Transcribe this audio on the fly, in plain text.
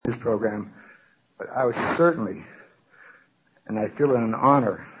program, but I was certainly, and I feel it an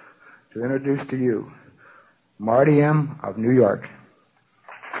honor, to introduce to you Marty M. of New York.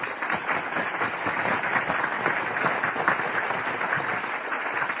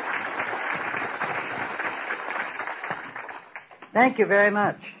 Thank you very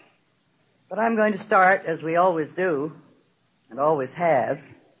much. But I'm going to start, as we always do, and always have,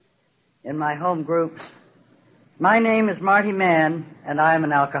 in my home groups. My name is Marty Mann, and I'm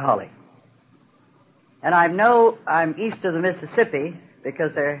an alcoholic. And I know I'm east of the Mississippi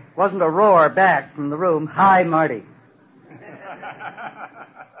because there wasn't a roar back from the room, "Hi, Marty."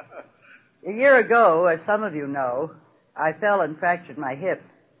 A year ago, as some of you know, I fell and fractured my hip.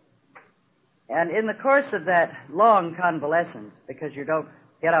 And in the course of that long convalescence, because you don't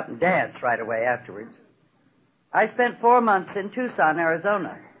get up and dance right away afterwards, I spent 4 months in Tucson,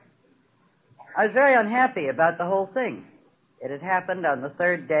 Arizona. I was very unhappy about the whole thing. It had happened on the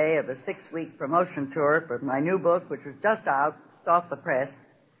third day of a 6-week promotion tour for my new book, which was just out, off the press.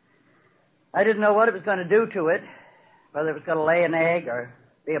 I didn't know what it was going to do to it, whether it was going to lay an egg or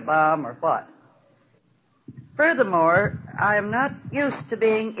be a bomb or what. Furthermore, I am not used to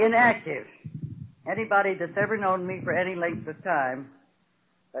being inactive. Anybody that's ever known me for any length of time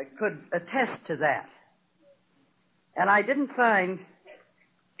could attest to that. And I didn't find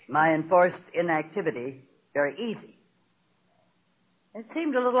my enforced inactivity very easy. It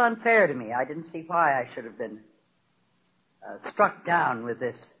seemed a little unfair to me. I didn't see why I should have been struck down with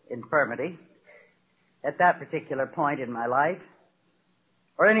this infirmity at that particular point in my life,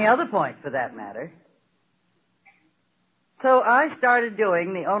 or any other point for that matter. So I started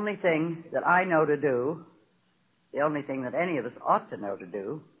doing the only thing that I know to do, the only thing that any of us ought to know to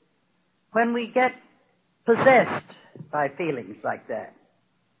do, when we get possessed by feelings like that.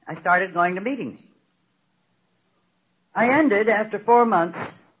 I started going to meetings. I ended, after 4 months,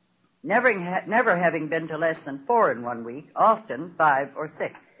 never having been to less than 4 in 1 week, often 5 or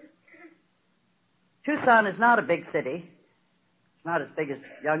 6. Tucson is not a big city. It's not as big as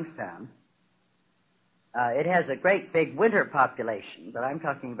Youngstown. It has a great big winter population, but I'm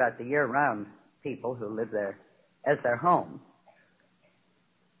talking about the year-round people who live there as their home.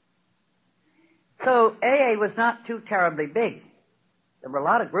 So AA was not too terribly big. There were a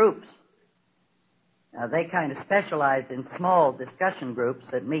lot of groups. They kind of specialized in small discussion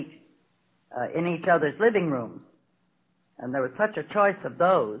groups that meet in each other's living rooms. And there was such a choice of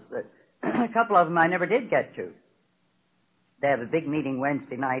those that a couple of them I never did get to. They have a big meeting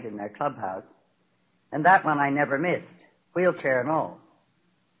Wednesday night in their clubhouse. And that one I never missed, wheelchair and all.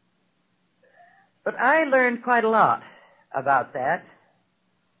 But I learned quite a lot about that.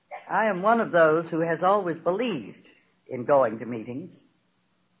 I am one of those who has always believed in going to meetings.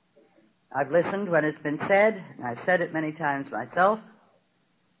 I've listened when it's been said, and I've said it many times myself.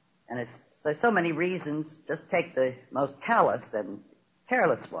 And there's so many reasons. Just take the most callous and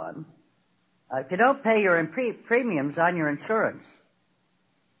careless one. If you don't pay your premiums on your insurance,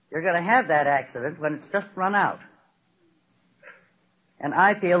 you're going to have that accident when it's just run out. And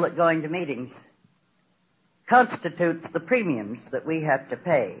I feel that going to meetings constitutes the premiums that we have to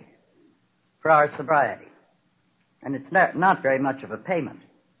pay for our sobriety. And it's not very much of a payment.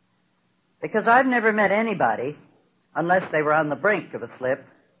 Because I've never met anybody, unless they were on the brink of a slip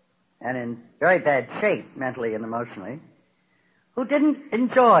and in very bad shape mentally and emotionally, who didn't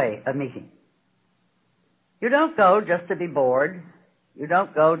enjoy a meeting. You don't go just to be bored. You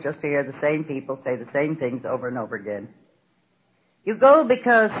don't go just to hear the same people say the same things over and over again. You go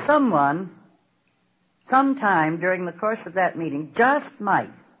because someone, sometime during the course of that meeting, just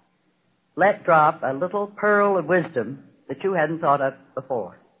might let drop a little pearl of wisdom that you hadn't thought of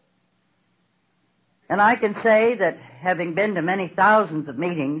before. And I can say that having been to many thousands of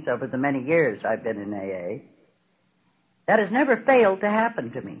meetings over the many years I've been in AA, that has never failed to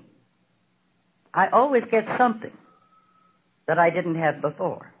happen to me. I always get something that I didn't have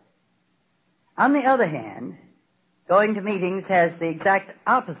before. On the other hand, going to meetings has the exact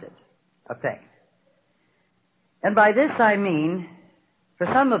opposite effect. And by this I mean, for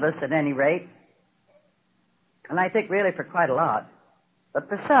some of us at any rate, and I think really for quite a lot, but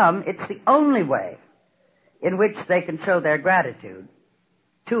for some, it's the only way in which they can show their gratitude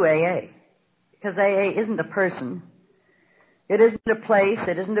to AA. Because AA isn't a person. It isn't a place.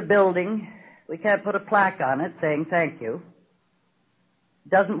 It isn't a building. We can't put a plaque on it saying thank you. It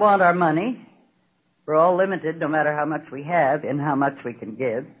doesn't want our money. We're all limited, no matter how much we have, in how much we can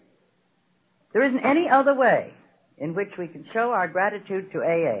give. There isn't any other way in which we can show our gratitude to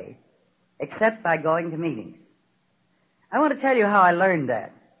AA except by going to meetings. I want to tell you how I learned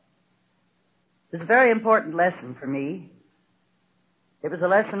that. It's a very important lesson for me. It was a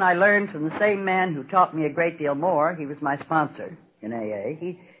lesson I learned from the same man who taught me a great deal more. He was my sponsor in AA.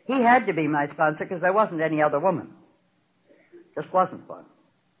 He had to be my sponsor because there wasn't any other woman. Just wasn't one.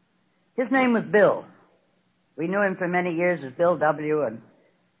 His name was Bill. We knew him for many years as Bill W., and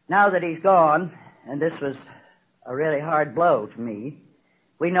now that he's gone, and this was a really hard blow to me,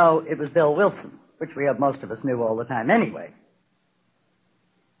 we know it was Bill Wilson, which most of us knew all the time anyway.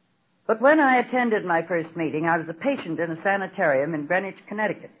 But when I attended my first meeting, I was a patient in a sanitarium in Greenwich,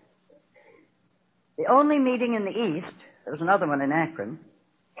 Connecticut. The only meeting in the East, there was another one in Akron,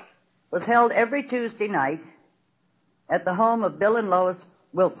 was held every Tuesday night at the home of Bill and Lois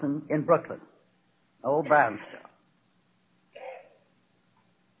Wilson in Brooklyn, old brownstone.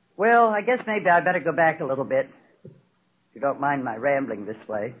 Well, I guess maybe I better go back a little bit, if you don't mind my rambling this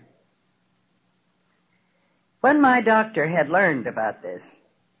way. When my doctor had learned about this,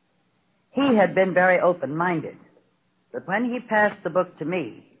 he had been very open-minded. But when he passed the book to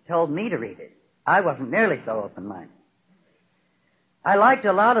me, told me to read it, I wasn't nearly so open-minded. I liked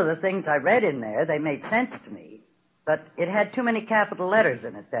a lot of the things I read in there. They made sense to me. But it had too many capital letters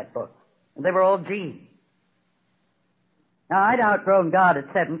in it, that book. And they were all G. Now, I'd outgrown God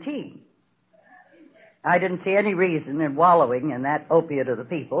at 17. I didn't see any reason in wallowing in that opiate of the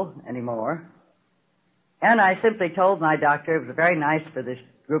people anymore. And I simply told my doctor it was very nice for this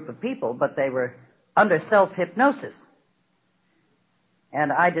group of people, but they were under self-hypnosis.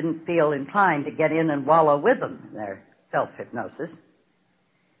 And I didn't feel inclined to get in and wallow with them in their self-hypnosis.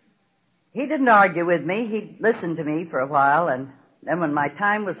 He didn't argue with me. He'd listen to me for a while, and then when my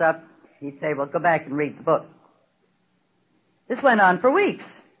time was up, he'd say, well, go back and read the book. This went on for weeks.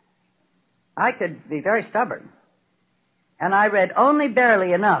 I could be very stubborn. And I read only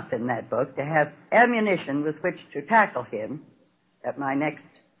barely enough in that book to have ammunition with which to tackle him at my next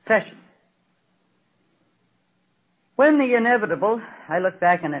session. When the inevitable, I look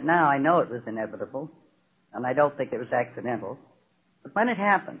back on it now, I know it was inevitable, and I don't think it was accidental, but when it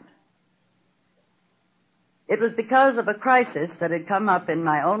happened, it was because of a crisis that had come up in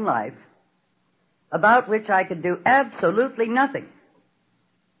my own life about which I could do absolutely nothing.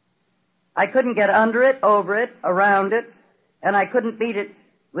 I couldn't get under it, over it, around it, and I couldn't beat it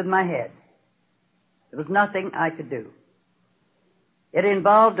with my head. There was nothing I could do. It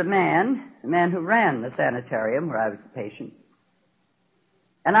involved a man who ran the sanitarium where I was a patient.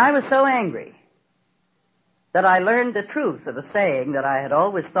 And I was so angry that I learned the truth of a saying that I had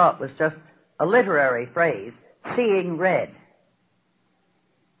always thought was just a literary phrase, seeing red.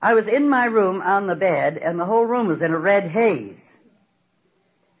 I was in my room on the bed, and the whole room was in a red haze.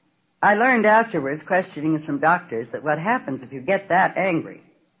 I learned afterwards, questioning some doctors, that what happens if you get that angry,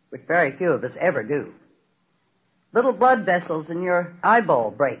 which very few of us ever do, little blood vessels in your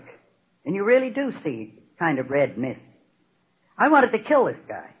eyeball break, and you really do see kind of red mist. I wanted to kill this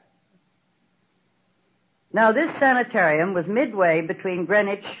guy. Now, this sanitarium was midway between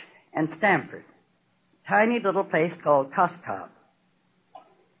Greenwich and Stamford, a tiny little place called Coscob.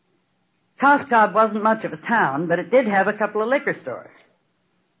 Coscob wasn't much of a town, but it did have a couple of liquor stores.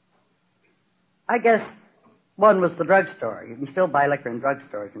 I guess one was the drugstore. You can still buy liquor in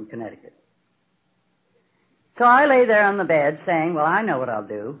drugstores in Connecticut. So I lay there on the bed saying, well, I know what I'll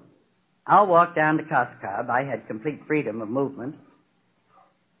do. I'll walk down to Coscob. I had complete freedom of movement.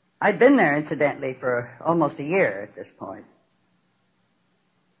 I'd been there, incidentally, for almost a year at this point.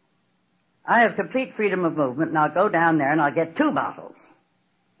 I have complete freedom of movement, and I'll go down there and I'll get 2 bottles.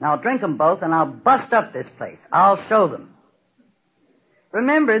 And I'll drink them both, and I'll bust up this place. I'll show them.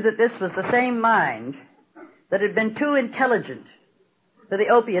 Remember that this was the same mind that had been too intelligent for the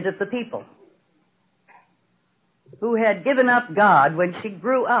opiate of the people, who had given up God when she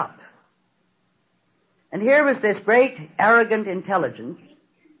grew up. And here was this great, arrogant intelligence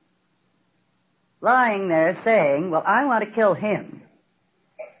lying there saying, well, I want to kill him,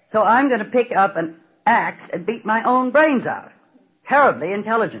 so I'm going to pick up an axe and beat my own brains out. Terribly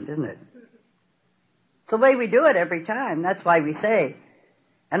intelligent, isn't it? It's the way we do it every time. That's why we say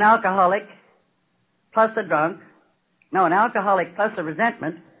an alcoholic plus a drunk, an alcoholic plus a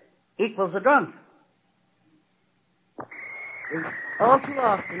resentment equals a drunk. We all too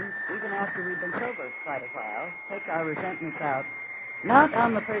often, even after we've been sober quite a while, take our resentments out, not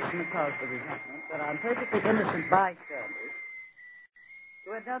on the person who caused the resentment, but on perfectly innocent bystanders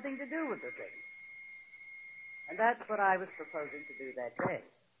who had nothing to do with the thing. And that's what I was proposing to do that day.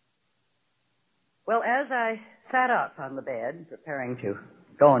 Well, as I sat up on the bed, preparing to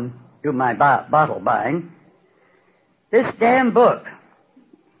go and do my bottle buying, this damn book,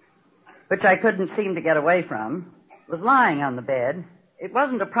 which I couldn't seem to get away from, was lying on the bed. It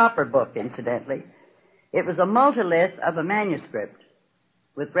wasn't a proper book, incidentally. It was a multilith of a manuscript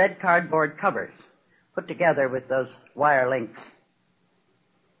with red cardboard covers put together with those wire links.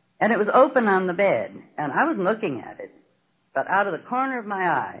 And it was open on the bed, and I wasn't looking at it, but out of the corner of my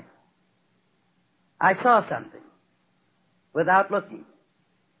eye, I saw something without looking.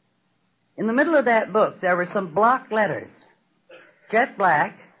 In the middle of that book, there were some block letters, jet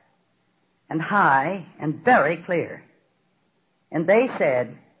black and high and very clear. And they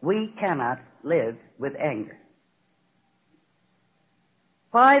said, "We cannot live with anger."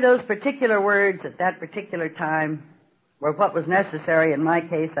 Why those particular words at that particular time were what was necessary in my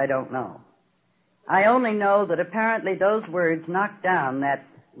case, I don't know. I only know that apparently those words knocked down that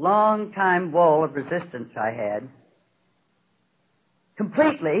long-time wall of resistance I had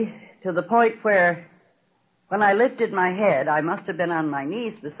completely, to the point where when I lifted my head, I must have been on my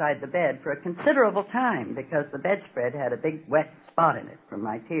knees beside the bed for a considerable time because the bedspread had a big wet spot in it from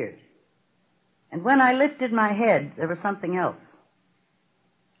my tears. And when I lifted my head, there was something else.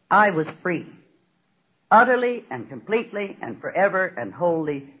 I was free. Utterly and completely and forever and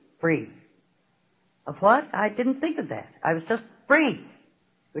wholly free. Of what? I didn't think of that. I was just free,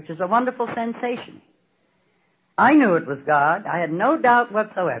 which is a wonderful sensation. I knew it was God. I had no doubt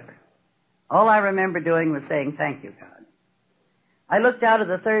whatsoever. All I remember doing was saying, "Thank you, God." I looked out of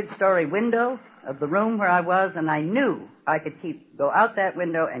the third-story window of the room where I was, and I knew I could go out that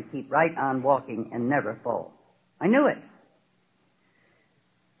window and keep right on walking and never fall. I knew it.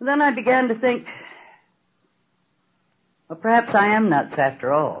 And then I began to think, well, perhaps I am nuts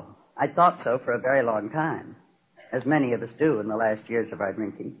after all. I thought so for a very long time, as many of us do in the last years of our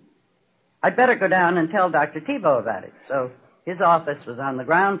drinking. I'd better go down and tell Dr. Thibault about it. So his office was on the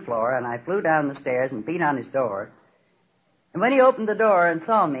ground floor, and I flew down the stairs and beat on his door. And when he opened the door and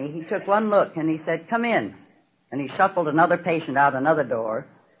saw me, he took one look and he said, "Come in." And he shuffled another patient out another door.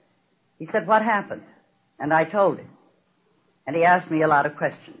 He said, "What happened?" And I told him. And he asked me a lot of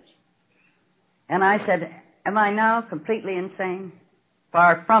questions. And I said, "Am I now completely insane?"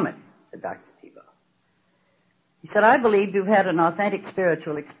 "Far from it," said Dr. Thibault. He said, "I believe you've had an authentic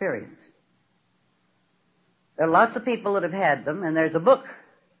spiritual experience. There are lots of people that have had them, and there's a book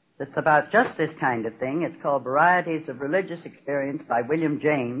that's about just this kind of thing. It's called Varieties of Religious Experience by William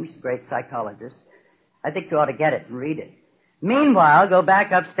James, great psychologist. I think you ought to get it and read it. Meanwhile, go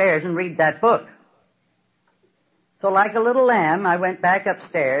back upstairs and read that book." So like a little lamb, I went back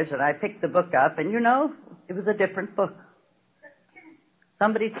upstairs and I picked the book up, and it was a different book.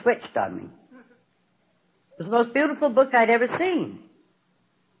 Somebody switched on me. It was the most beautiful book I'd ever seen.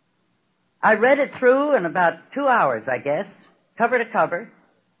 I read it through in about 2 hours, I guess, cover to cover.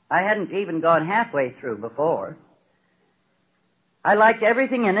 I hadn't even gone halfway through before. I liked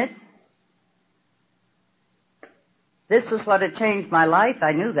everything in it. This was what had changed my life.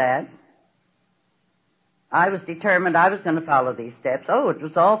 I knew that. I was determined I was going to follow these steps. Oh, it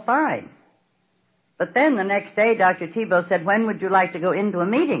was all fine. But then the next day, Dr. Thibault said, "When would you like to go into a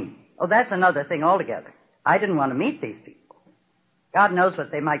meeting?" Oh, that's another thing altogether. I didn't want to meet these people. God knows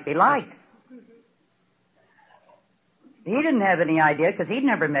what they might be like. He didn't have any idea because he'd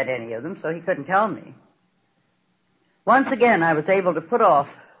never met any of them, so he couldn't tell me. Once again, I was able to put off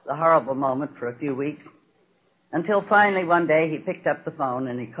the horrible moment for a few weeks until finally one day he picked up the phone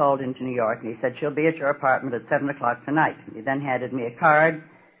and he called into New York and he said, "She'll be at your apartment at 7 o'clock tonight." He then handed me a card.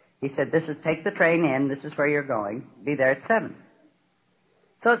 He said, "Take the train in. This is where you're going. Be there at 7.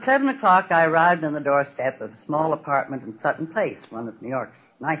 So at 7 o'clock, I arrived on the doorstep of a small apartment in Sutton Place, one of New York's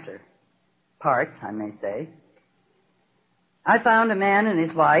nicer parts, I may say. I found a man and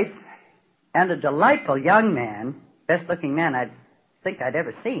his wife and a delightful young man, best-looking man I think I'd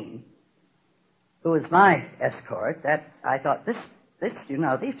ever seen, who was my escort. I thought,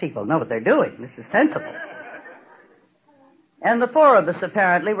 these people know what they're doing. This is sensible. And the four of us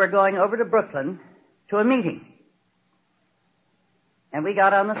apparently were going over to Brooklyn to a meeting. And we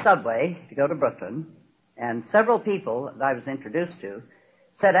got on the subway to go to Brooklyn, and several people that I was introduced to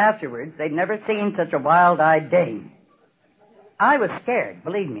said afterwards they'd never seen such a wild-eyed dame. I was scared,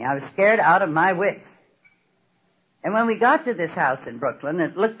 believe me. I was scared out of my wits. And when we got to this house in Brooklyn,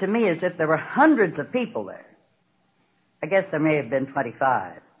 it looked to me as if there were hundreds of people there. I guess there may have been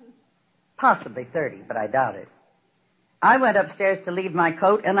 25, possibly 30, but I doubt it. I went upstairs to leave my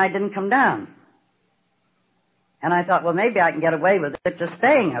coat, and I didn't come down. And I thought, well, maybe I can get away with it just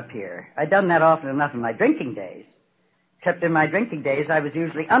staying up here. I'd done that often enough in my drinking days. Except in my drinking days, I was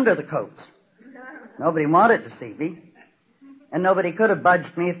usually under the coats. Nobody wanted to see me, and nobody could have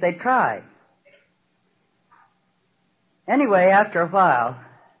budged me if they tried. Anyway, after a while,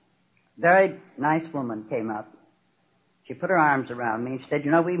 a very nice woman came up. She put her arms around me and she said,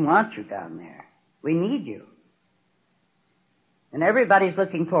 "We want you down there. We need you." And everybody's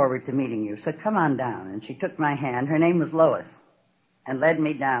looking forward to meeting you, so come on down. And she took my hand. Her name was Lois, and led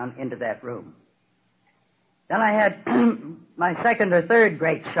me down into that room. Then I had my second or third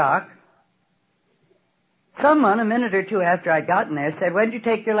great shock. Someone, a minute or two after I'd gotten there, said, "When did you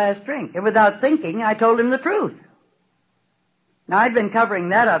take your last drink?" And without thinking, I told him the truth. Now, I'd been covering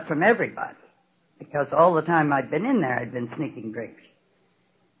that up from everybody, because all the time I'd been in there, I'd been sneaking drinks.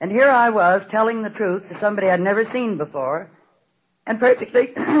 And here I was telling the truth to somebody I'd never seen before, and perfectly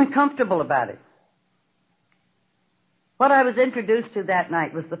comfortable about it. What I was introduced to that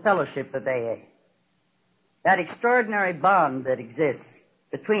night was the fellowship of AA. That extraordinary bond that exists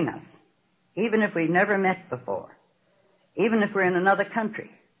between us, even if we've never met before, even if we're in another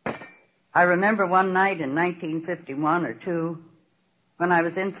country. I remember one night in 1951 or 2 when I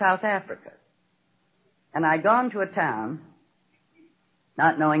was in South Africa, and I'd gone to a town,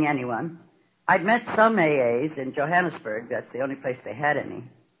 not knowing anyone. I'd met some AAs in Johannesburg. That's the only place they had any.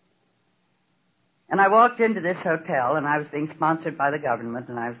 And I walked into this hotel, and I was being sponsored by the government,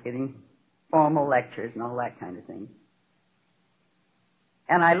 and I was giving formal lectures and all that kind of thing.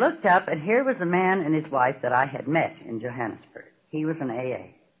 And I looked up, and here was a man and his wife that I had met in Johannesburg. He was an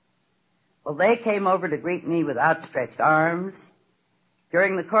AA. Well, they came over to greet me with outstretched arms.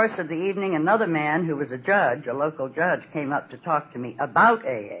 During the course of the evening, another man who was a judge, a local judge, came up to talk to me about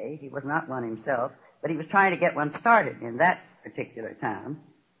AA. He was not one himself, but he was trying to get one started in that particular town.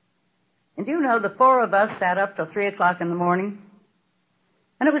 And do you know, the 4 of us sat up till 3 o'clock in the morning?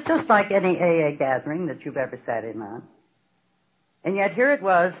 And it was just like any AA gathering that you've ever sat in on. And yet here it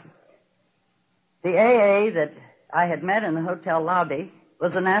was, the AA that I had met in the hotel lobby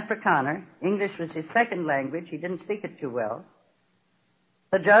was an Afrikaner. English was his second language. He didn't speak it too well.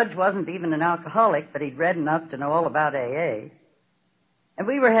 The judge wasn't even an alcoholic, but he'd read enough to know all about AA. And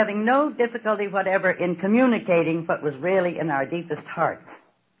we were having no difficulty whatever in communicating what was really in our deepest hearts.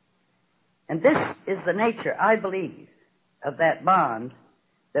 And this is the nature, I believe, of that bond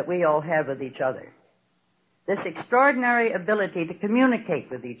that we all have with each other. This extraordinary ability to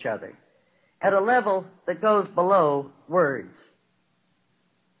communicate with each other at a level that goes below words.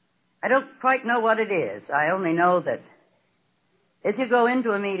 I don't quite know what it is. I only know that if you go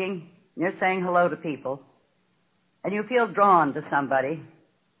into a meeting, you're saying hello to people, and you feel drawn to somebody,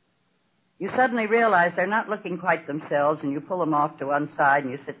 you suddenly realize they're not looking quite themselves, and you pull them off to one side,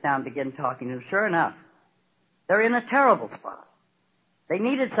 and you sit down and begin talking, and sure enough, they're in a terrible spot. They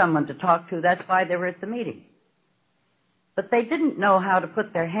needed someone to talk to. That's why they were at the meeting. But they didn't know how to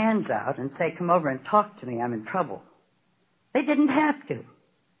put their hands out and say, "Come over and talk to me, I'm in trouble." They didn't have to.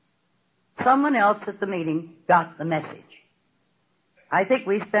 Someone else at the meeting got the message. I think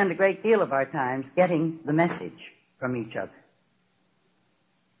we spend a great deal of our times getting the message from each other.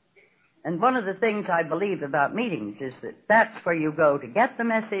 And one of the things I believe about meetings is that that's where you go to get the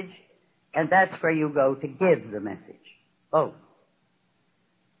message, and that's where you go to give the message. Both.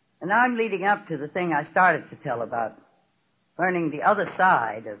 And now I'm leading up to the thing I started to tell about learning the other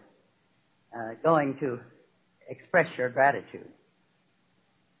side of going to express your gratitude,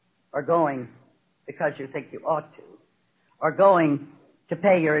 or going because you think you ought to, or going to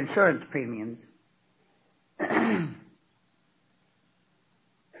pay your insurance premiums.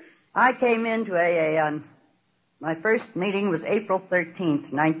 I came into AA on my first meeting was April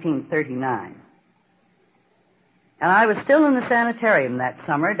 13th, 1939. And I was still in the sanitarium that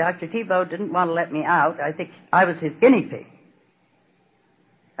summer. Dr. Thibault didn't want to let me out. I think I was his guinea pig.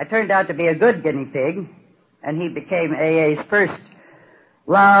 I turned out to be a good guinea pig, and he became AA's first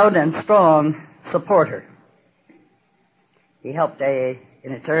loud and strong supporter. He helped AA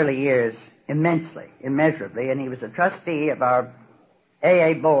in its early years immensely, immeasurably, and he was a trustee of our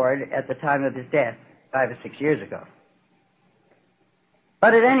AA board at the time of his death 5 or 6 years ago.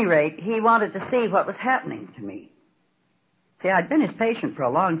 But at any rate, he wanted to see what was happening to me. See, I'd been his patient for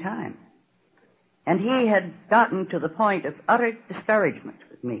a long time, and he had gotten to the point of utter discouragement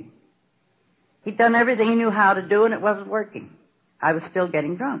with me. He'd done everything he knew how to do, and it wasn't working. I was still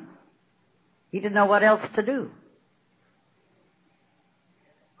getting drunk. He didn't know what else to do.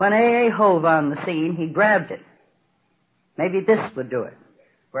 When AA hove on the scene, he grabbed it. Maybe this would do it,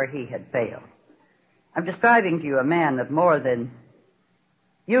 where he had failed. I'm describing to you a man of more than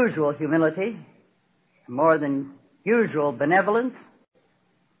usual humility, more than usual benevolence,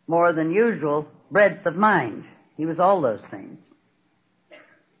 more than usual breadth of mind. He was all those things.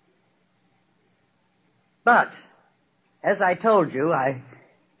 But, as I told you, I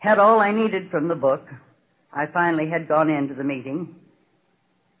had all I needed from the book. I finally had gone into the meeting.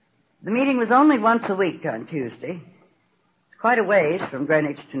 The meeting was only once a week on Tuesday. It's quite a ways from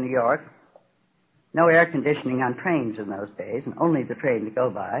Greenwich to New York. No air conditioning on trains in those days, and only the train to go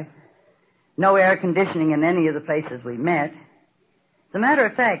by. No air conditioning in any of the places we met. As a matter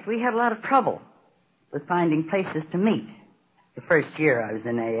of fact, we had a lot of trouble with finding places to meet the first year I was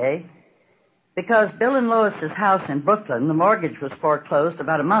in AA, because Bill and Lois's house in Brooklyn, the mortgage was foreclosed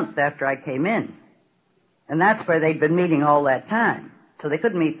about a month after I came in. And that's where they'd been meeting all that time, so they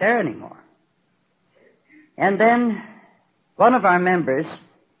couldn't meet there anymore. And then one of our members,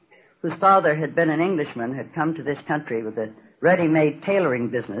 whose father had been an Englishman, had come to this country with a ready-made tailoring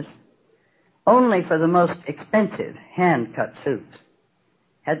business, only for the most expensive hand-cut suits,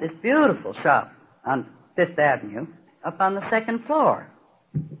 had this beautiful shop on Fifth Avenue up on the second floor.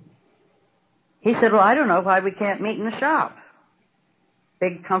 He said, well, I don't know why we can't meet in the shop.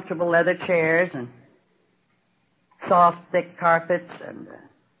 Big, comfortable leather chairs and soft, thick carpets and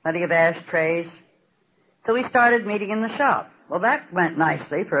plenty of ashtrays. So we started meeting in the shop. Well, that went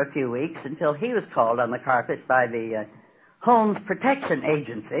nicely for a few weeks until he was called on the carpet by the Homes Protection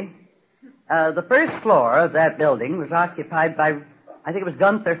Agency. The first floor of that building was occupied by, I think it was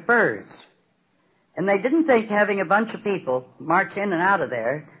Gunther Furs. And they didn't think having a bunch of people march in and out of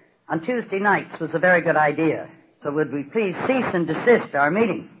there on Tuesday nights was a very good idea. So would we please cease and desist our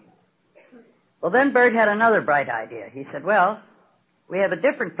meeting? Well, then Bert had another bright idea. He said, well, we have a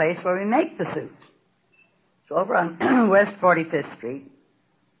different place where we make the suits. So over on West 45th Street,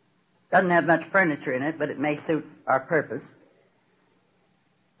 doesn't have much furniture in it, but it may suit our purpose.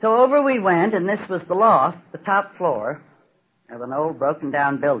 So over we went, and this was the loft, the top floor of an old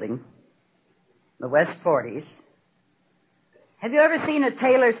broken-down building, the West 40s. Have you ever seen a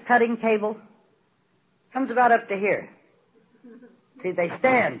tailor's cutting table? Comes about up to here. See, they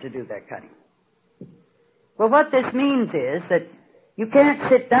stand to do their cutting. Well, what this means is that you can't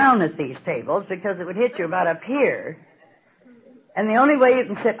sit down at these tables because it would hit you about up here. And the only way you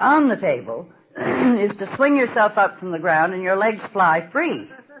can sit on the table is to swing yourself up from the ground and your legs fly free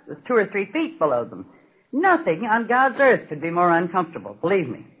with 2 or 3 feet below them. Nothing on God's earth could be more uncomfortable, believe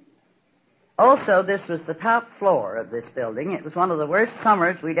me. Also, this was the top floor of this building. It was one of the worst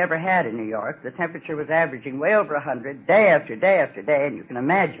summers we'd ever had in New York. The temperature was averaging way over 100 day after day after day, and you can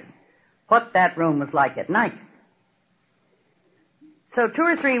imagine what that room was like at night. So 2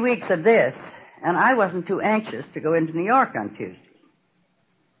 or 3 weeks of this, and I wasn't too anxious to go into New York on Tuesdays.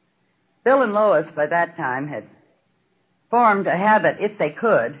 Bill and Lois, by that time, had formed a habit, if they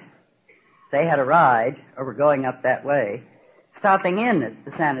could, they had a ride, or were going up that way, stopping in at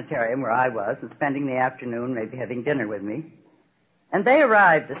the sanitarium where I was and spending the afternoon, maybe having dinner with me. And they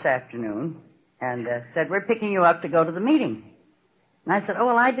arrived this afternoon and said, we're picking you up to go to the meeting. And I said, oh,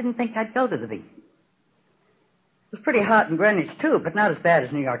 well, I didn't think I'd go to the meeting. It was pretty hot in Greenwich, too, but not as bad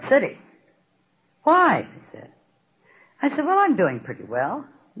as New York City. Why? They said. I said, well, I'm doing pretty well.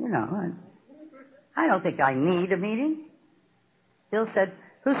 You know, I don't think I need a meeting. Bill said,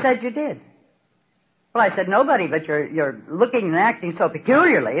 who said you did? Well, I said, nobody, but you're looking and acting so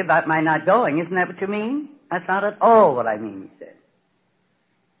peculiarly about my not going. Isn't that what you mean? That's not at all what I mean, he said.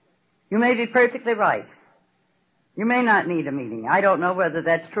 You may be perfectly right. You may not need a meeting. I don't know whether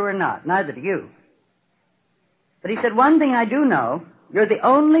that's true or not. Neither do you. But he said, one thing I do know, you're the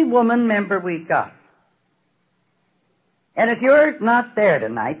only woman member we've got. And if you're not there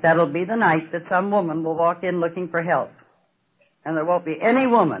tonight, that'll be the night that some woman will walk in looking for help. And there won't be any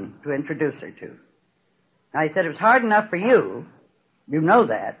woman to introduce her to. Now, he said, it was hard enough for you. You know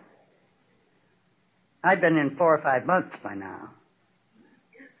that. I've been in 4 or 5 months by now.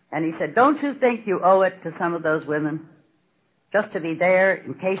 And he said, don't you think you owe it to some of those women just to be there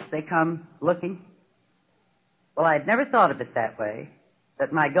in case they come looking? Well, I had never thought of it that way,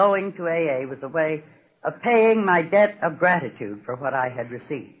 that my going to AA was a way of paying my debt of gratitude for what I had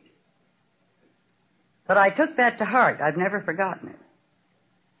received. But I took that to heart. I've never forgotten it.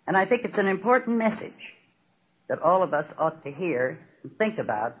 And I think it's an important message that all of us ought to hear and think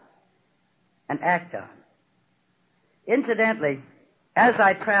about and act on. Incidentally, as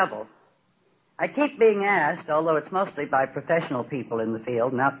I travel, I keep being asked, although it's mostly by professional people in the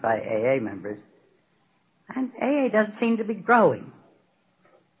field, not by AA members, and AA doesn't seem to be growing.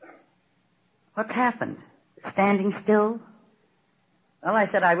 What's happened? Standing still? Well, I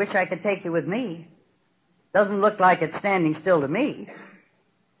said, I wish I could take you with me. Doesn't look like it's standing still to me.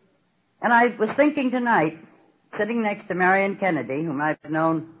 And I was thinking tonight, sitting next to Marion Kennedy, whom I've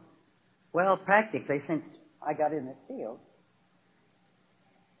known, well, practically since I got in this field.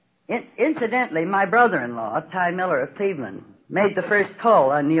 Incidentally, my brother-in-law, Ty Miller of Cleveland, made the first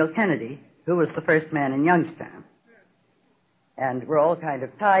call on Neil Kennedy, who was the first man in Youngstown. And we're all kind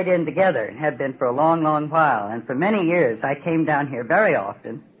of tied in together and have been for a long, long while. And for many years, I came down here very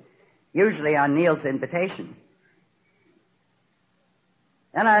often usually on Neil's invitation.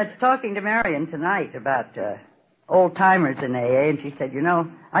 And I was talking to Marion tonight about old-timers in AA, and she said,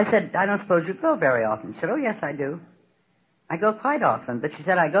 I said, I don't suppose you go very often. She said, oh, yes, I do. I go quite often, but she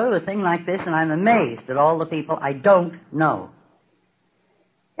said, I go to a thing like this, and I'm amazed at all the people I don't know.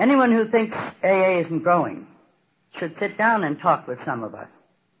 Anyone who thinks AA isn't growing should sit down and talk with some of us.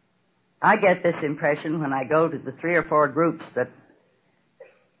 I get this impression when I go to the 3 or 4 groups that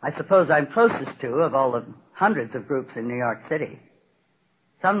I suppose I'm closest to of all the hundreds of groups in New York City.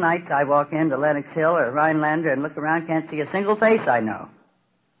 Some nights I walk into Lenox Hill or Rhinelander and look around, can't see a single face I know.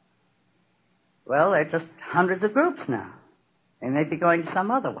 Well, there are just hundreds of groups now. They may be going to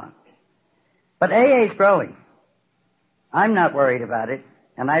some other one. But AA is growing. I'm not worried about it,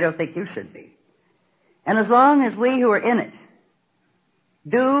 and I don't think you should be. And as long as we who are in it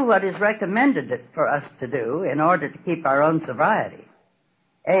do what is recommended for us to do in order to keep our own sobriety,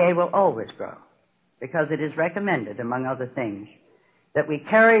 AA will always grow, because it is recommended, among other things, that we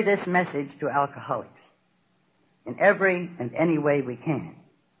carry this message to alcoholics in every and any way we can.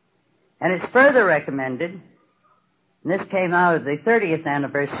 And it's further recommended, and this came out of the 30th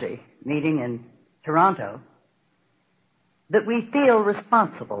anniversary meeting in Toronto, that we feel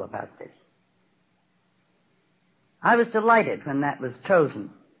responsible about this. I was delighted when that was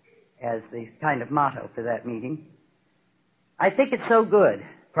chosen as the kind of motto for that meeting. I think it's so good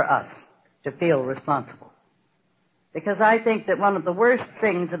for us to feel responsible, because I think that one of the worst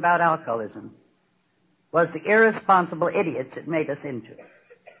things about alcoholism was the irresponsible idiots it made us into.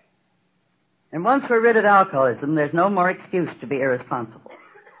 And once we're rid of alcoholism, there's no more excuse to be irresponsible.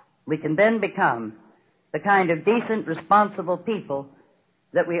 We can then become the kind of decent, responsible people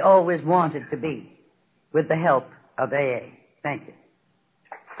that we always wanted to be, with the help of AA. Thank you.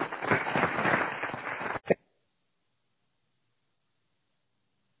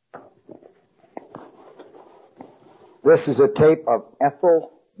 This is a tape of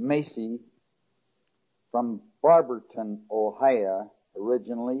Ethel Macy from Barberton, Ohio,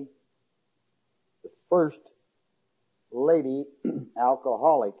 originally. The first lady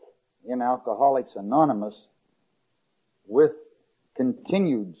alcoholic in Alcoholics Anonymous with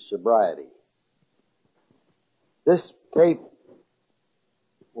continued sobriety. This tape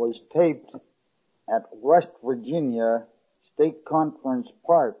was taped at West Virginia State Conference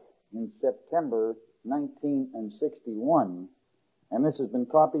Park in September 1961, and this has been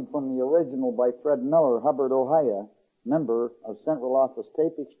copied from the original by Fred Miller, Hubbard, Ohio, member of Central Office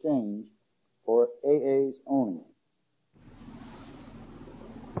Tape Exchange for AAs only.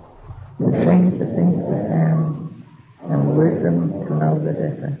 Things to think and wisdom to know the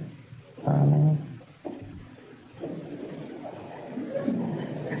difference. Amen.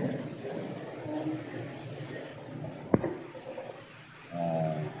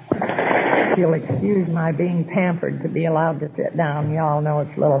 If you'll excuse my being pampered to be allowed to sit down, you all know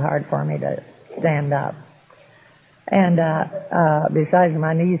it's a little hard for me to stand up. And besides,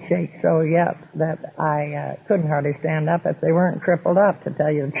 my knees shake so that I couldn't hardly stand up if they weren't crippled up, to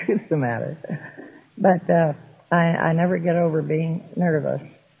tell you the truth of the matter. But I never get over being nervous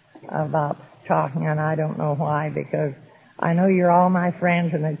about talking, and I don't know why, because I know you're all my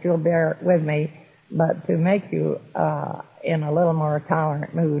friends and that you'll bear with me, but to make you in a little more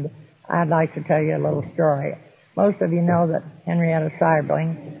tolerant mood, I'd like to tell you a little story. Most of you know that Henrietta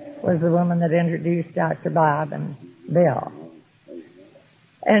Seibling was the woman that introduced Dr. Bob and Bill.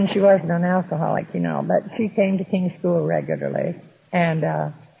 And she wasn't an alcoholic, but she came to King's School regularly. And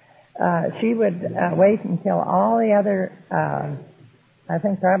she would wait until all the other, I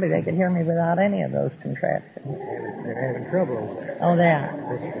think probably they could hear me without any of those contractions. They're having trouble over there. Oh, they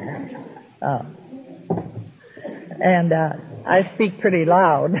are? Oh. And I speak pretty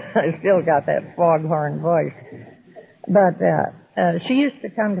loud. I still got that foghorn voice. But she used to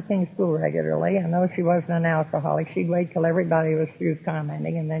come to King's School regularly, and though she wasn't an alcoholic, she'd wait till everybody was through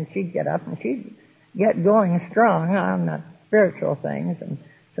commenting, and then she'd get up and she'd get going strong on the spiritual things. And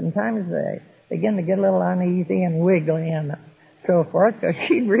sometimes they begin to get a little uneasy and wiggly and so forth, because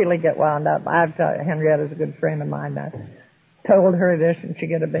she'd really get wound up. Henrietta's a good friend of mine. I told her this, and she'd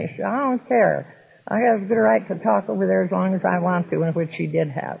get a big, I don't care. I have a good right to talk over there as long as I want to, and which she did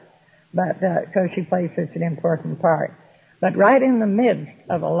have, but because she plays such an important part. But right in the midst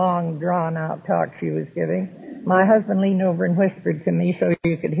of a long, drawn-out talk she was giving, my husband leaned over and whispered to me so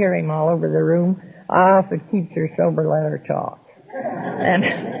you could hear him all over the room, "If it keeps her sober, let her talk." And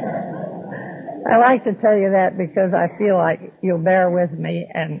I like to tell you that because I feel like you'll bear with me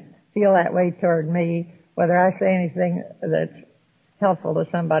and feel that way toward me, whether I say anything that's helpful to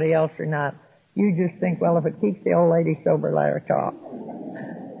somebody else or not. You just think, well, if it keeps the old lady sober, let her talk.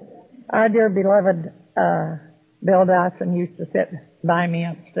 Our dear beloved Bill Dawson used to sit by me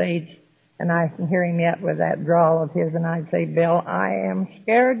upstage, and I can hear him yet with that drawl of his, and I'd say, Bill, I am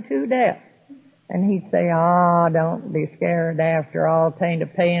scared to death. And he'd say, don't be scared. After all, it ain't a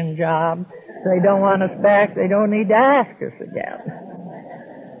paying job. They don't want us back. They don't need to ask us again.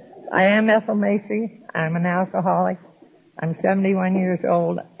 I am Ethel Macy. I'm an alcoholic. I'm 71 years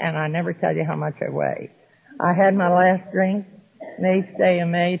old, and I never tell you how much I weigh. I had my last drink the 8th day of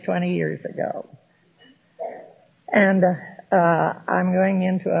May 20 years ago. And I'm going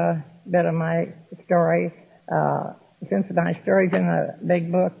into a bit of my story. Since my story's in a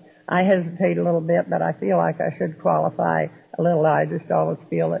big book, I hesitate a little bit, but I feel like I should qualify a little. I just always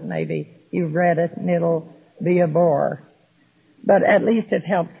feel that maybe you've read it and it'll be a bore. But at least it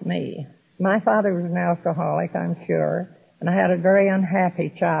helps me. My father was an alcoholic, I'm sure, and I had a very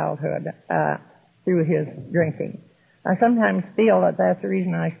unhappy childhood through his drinking. I sometimes feel that that's the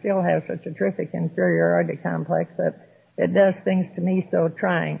reason I still have such a terrific inferiority complex, that it does things to me so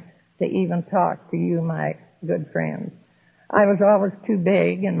trying to even talk to you, my good friends. I was always too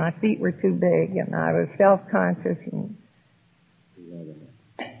big, and my feet were too big, and I was self-conscious.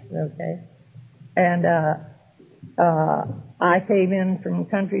 And I came in from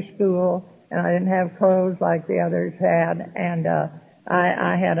country school, and I didn't have clothes like the others had, and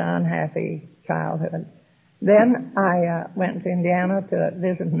I had an unhappy childhood. Then I went to Indiana to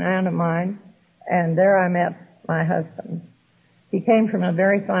visit an aunt of mine, and there I met my husband. He came from a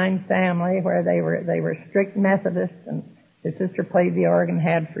very fine family where they were strict Methodists, and his sister played the organ,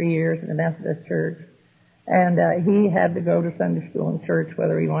 had for years in the Methodist church. And he had to go to Sunday school and church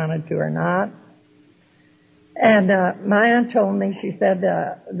whether he wanted to or not. And my aunt told me, she said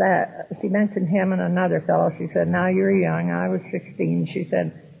that she mentioned him and another fellow. She said, now you're young. I was 16. She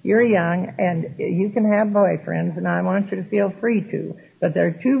said, you're young and you can have boyfriends, and I want you to feel free to. But there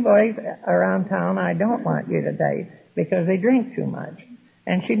are 2 boys around town I don't want you to date because they drink too much.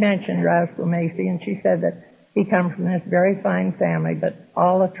 And she mentioned Roscoe Macy, and she said that he comes from this very fine family, but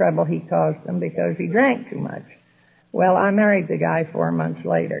all the trouble he caused them because he drank too much. Well, I married the guy 4 months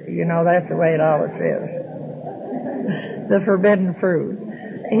later. You know, that's the way it always is. The forbidden fruit.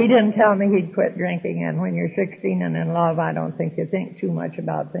 He didn't tell me he'd quit drinking, and when you're 16 and in love, I don't think you think too much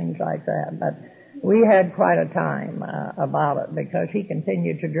about things like that. But we had quite a time about it because he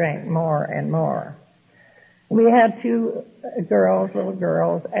continued to drink more and more. We had 2 little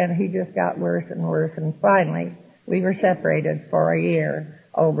girls, and he just got worse and worse, and finally we were separated for a year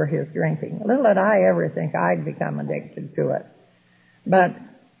over his drinking. Little did I ever think I'd become addicted to it. But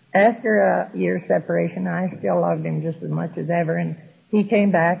after a year's separation, I still loved him just as much as ever, and he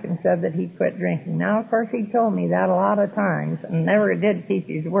came back and said that he quit drinking. Now, of course, he told me that a lot of times and never did keep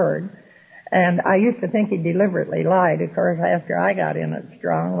his word. And I used to think he deliberately lied. Of course, after I got in it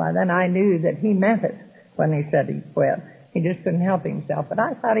strong, well, then I knew that he meant it when he said he quit. He just couldn't help himself. But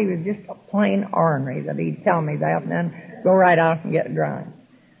I thought he was just a plain ornery that he'd tell me that and then go right off and get drunk.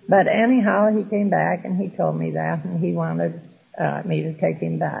 But anyhow, he came back and he told me that, and he wanted me to take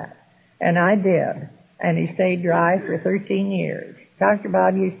him back. And I did. And he stayed dry for 13 years. Dr.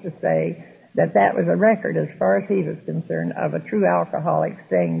 Bob used to say that that was a record, as far as he was concerned, of a true alcoholic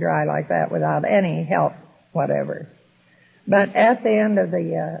staying dry like that without any help whatever. But at the end of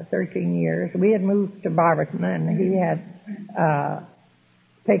the 13 years, we had moved to Barberton, and he had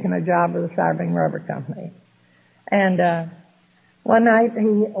taken a job with the Cyberling Rubber Company. And one night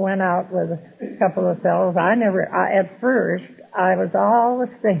he went out with a couple of fellows. At first, I was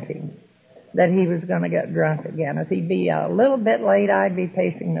always thinking that he was going to get drunk again. If he'd be a little bit late, I'd be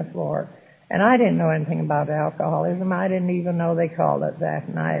pacing the floor. And I didn't know anything about alcoholism. I didn't even know they called it that.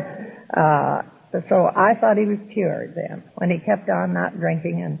 And so I thought he was cured then, when he kept on not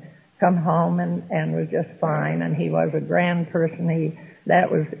drinking and come home and was just fine. And he was a grand person.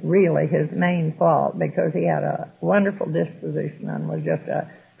 That was really his main fault, because he had a wonderful disposition and was just a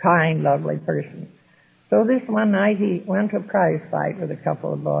kind, lovely person. So this one night he went to a prize fight with a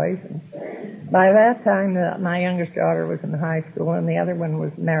couple of boys, and by that time my youngest daughter was in high school, and the other one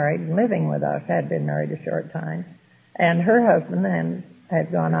was married and living with us, had been married a short time, and her husband then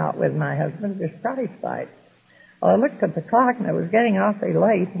had gone out with my husband to this prize fight. Well, I looked at the clock, and it was getting awfully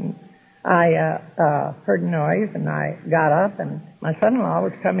late, and I heard a noise, and I got up, and my son-in-law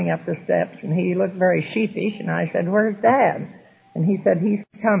was coming up the steps, and he looked very sheepish, and I said, "Where's Dad?" And he said, "He's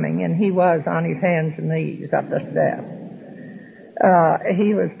coming," and he was on his hands and knees up the steps.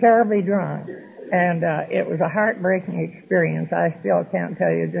 He was terribly drunk, and it was a heartbreaking experience. I still can't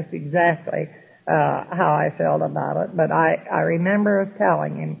tell you just exactly how I felt about it, but I remember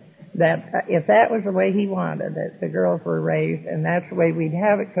telling him that if that was the way he wanted it, the girls were raised, and that's the way we'd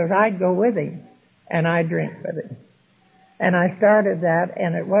have it, because I'd go with him, and I'd drink with him. And I started that,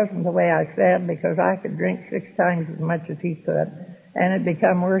 and it wasn't the way I said, because I could drink 6 times as much as he could, and it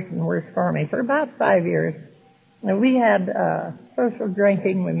become worse and worse for me. For about 5 years, we had social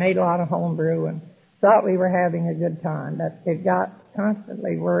drinking. We made a lot of homebrew and thought we were having a good time, but it got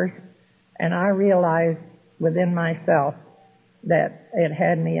constantly worse, and I realized within myself that it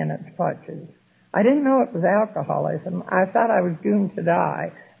had me in its clutches. I didn't know it was alcoholism. I thought I was doomed to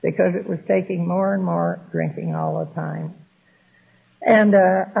die because it was taking more and more drinking all the time. And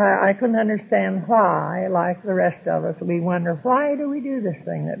I couldn't understand why, like the rest of us, we wonder, why do we do this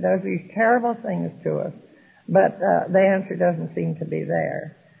thing that does these terrible things to us? But the answer doesn't seem to be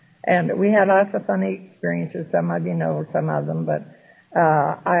there. And we had lots of funny experiences. Some of you know some of them, but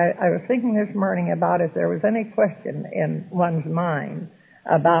I was thinking this morning about if there was any question in one's mind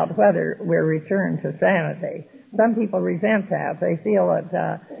about whether we're returned to sanity. Some people resent that. They feel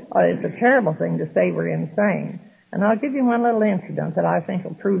that it's a terrible thing to say we're insane. And I'll give you one little incident that I think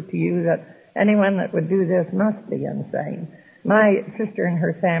will prove to you that anyone that would do this must be insane. My sister and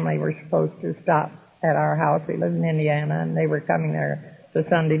her family were supposed to stop at our house. We lived in Indiana, and they were coming there to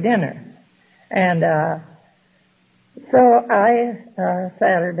Sunday dinner. And so I,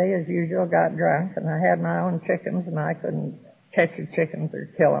 Saturday, as usual, got drunk, and I had my own chickens, and I couldn't catch the chickens or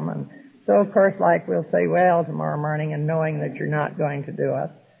kill them. And so, of course, like we'll say, well, tomorrow morning, and knowing that you're not going to do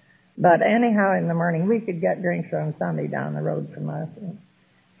it. But anyhow, in the morning, we could get drinks on Sunday down the road from us. And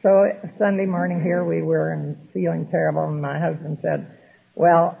so Sunday morning here we were and feeling terrible, and my husband said,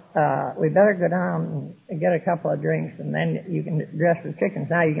 well, we better go down and get a couple of drinks, and then you can dress the chickens.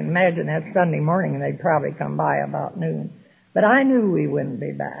 Now, you can imagine that Sunday morning, and they'd probably come by about noon. But I knew we wouldn't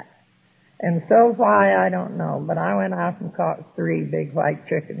be back. And so why, I don't know. But I went out and caught 3 big white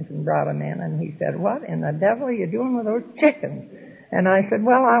chickens and brought them in, and he said, what in the devil are you doing with those chickens? And I said,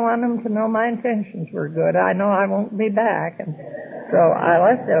 well, I want them to know my intentions were good. I know I won't be back. And so I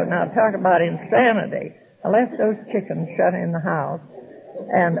left those. Now, talk about insanity. I left those chickens shut in the house.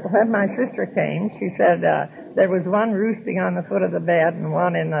 And when my sister came, she said there was one roosting on the foot of the bed and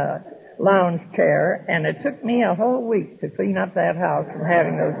one in the lounge chair. And it took me a whole week to clean up that house from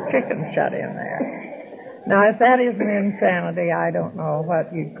having those chickens shut in there. Now, if that isn't insanity, I don't know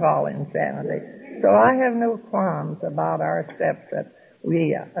what you'd call insanity. So I have no qualms about our steps that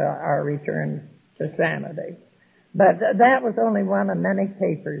we are returned to sanity. But that was only one of many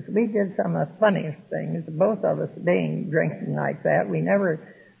papers. We did some of the funniest things, both of us being drinking like that. We never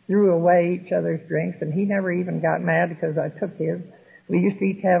threw away each other's drinks, and he never even got mad because I took his. We used to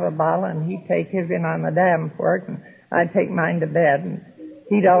each have a bottle, and he'd take his in on the davenport, and I'd take mine to bed. And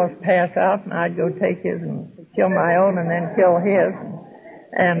he'd always pass out, and I'd go take his and kill my own and then kill his.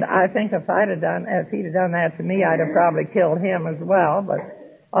 And I think if he'd have done that to me, I'd have probably killed him as well. But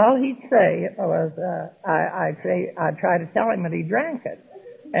all he'd say was, I'd try to tell him that he drank it.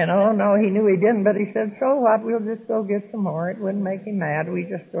 And oh no, he knew he didn't, but he said, so what, we'll just go get some more. It wouldn't make him mad, we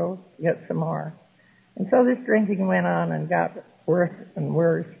just go get some more. And so this drinking went on and got worse and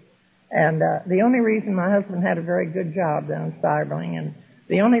worse. And the only reason my husband had a very good job down in Stuyvesant, and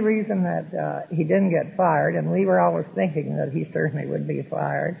the only reason that he didn't get fired, and we were always thinking that he certainly would be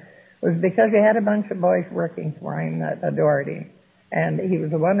fired, was because he had a bunch of boys working for him that adored him. And he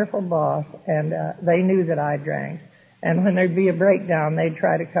was a wonderful boss, and they knew that I drank. And when there'd be a breakdown, they'd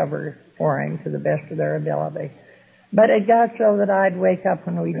try to cover for him to the best of their ability. But it got so that I'd wake up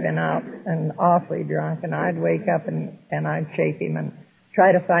when we'd been out and awfully drunk, and I'd wake up and I'd shake him and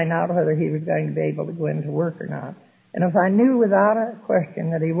try to find out whether he was going to be able to go into work or not. And if I knew without a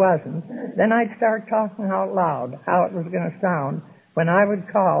question that he wasn't, then I'd start talking out loud how it was going to sound when I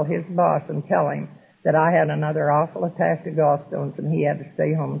would call his boss and tell him that I had another awful attack of gallstones and he had to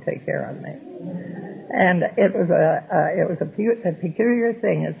stay home and take care of me. And it was a peculiar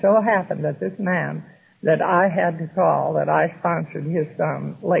thing. It so happened that this man that I had to call, that I sponsored his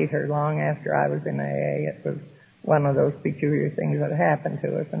son later, long after I was in AA, it was one of those peculiar things that happened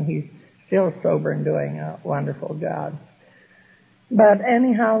to us, and he's still sober and doing a wonderful job. But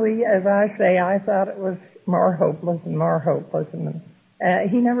anyhow, as I say, I thought it was more hopeless and more hopeless. And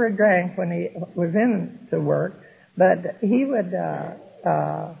he never drank when he was into work, but he would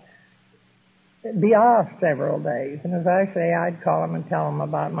be off several days. And as I say, I'd call him and tell him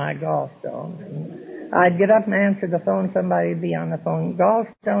about my gallstones. And I'd get up and answer the phone. Somebody would be on the phone.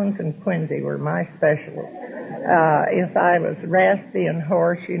 Gallstones and quinsy were my specialty. If I was raspy and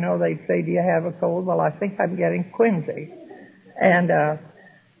hoarse, they'd say, do you have a cold? Well, I think I'm getting quinsy. And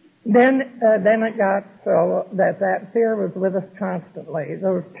Then it got so that fear was with us constantly.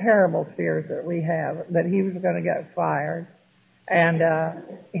 Those terrible fears that we have, that he was going to get fired. And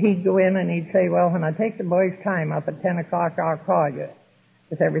he'd go in and he'd say, well, when I take the boys' time up at 10 o'clock, I'll call you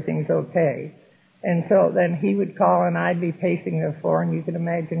if everything's okay. And so then he would call and I'd be pacing the floor, and you can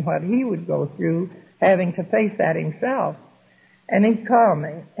imagine what he would go through having to face that himself. And he'd call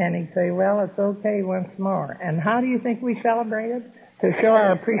me and he'd say, well, it's okay once more. And how do you think we celebrated? To show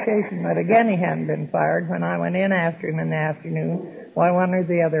our appreciation that again he hadn't been fired. When I went in after him in the afternoon, why, one or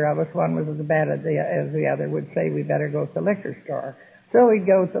the other of us, one was as bad as the other, would say we better go to the liquor store. So we'd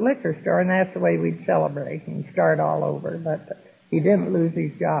go to the liquor store, and that's the way we'd celebrate and start all over. But he didn't lose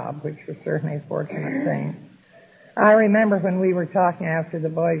his job, which was certainly a fortunate thing. I remember when we were talking after the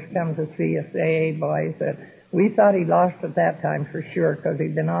boys come to see us, the AA boys, that we thought he'd lost at that time for sure, because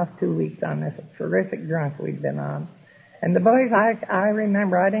he'd been off 2 weeks on this terrific drunk we'd been on. And the boys, I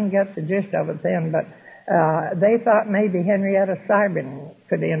remember, I didn't get the gist of it then, but they thought maybe Henrietta Seiberling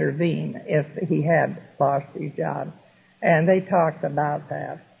could intervene if he had lost his job. And they talked about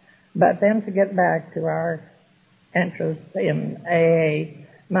that. But then to get back to our interest in AA,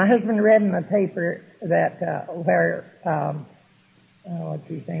 my husband read in the paper that what's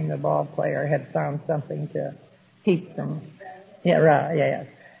his name, the ball player, had found something to keep from,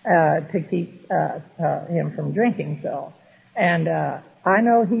 to keep him from drinking so. And I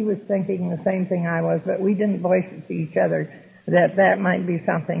know he was thinking the same thing I was, but we didn't voice it to each other that might be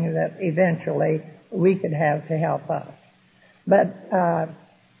something that eventually we could have to help us. But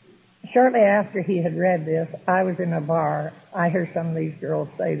shortly after he had read this, I was in a bar. I hear some of these girls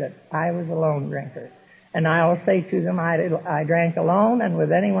say that I was a lone drinker. And I'll say to them, I drank alone and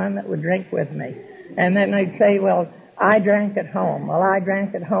with anyone that would drink with me. And then they'd say, well, I drank at home. Well, I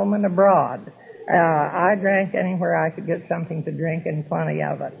drank at home and abroad. I drank anywhere I could get something to drink, and plenty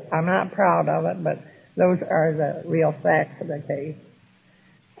of it. I'm not proud of it, but those are the real facts of the case.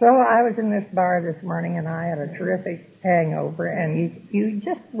 So I was in this bar this morning, and I had a terrific hangover, and you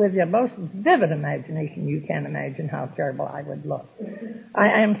just, with your most vivid imagination, you can't imagine how terrible I would look. I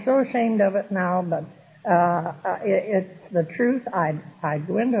am so ashamed of it now, but it's the truth. I'd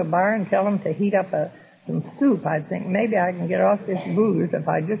go into a bar and tell them to heat up some soup. I'd think maybe I can get off this booze if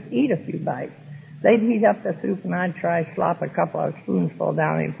I just eat a few bites. They'd heat up the soup, and I'd try slop a couple of spoonfuls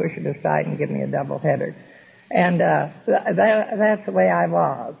down and push it aside and give me a double header. And that's the way I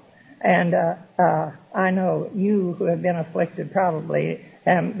was. And I know you who have been afflicted probably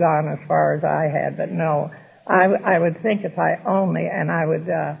haven't gone as far as I had, but no, I would think if I only, and I would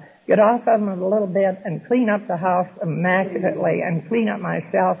get off of them a little bit and clean up the house immaculately and clean up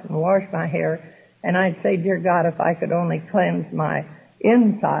myself and wash my hair. And I'd say, dear God, if I could only cleanse my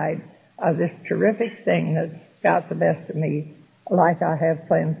inside of this terrific thing that's got the best of me, like I have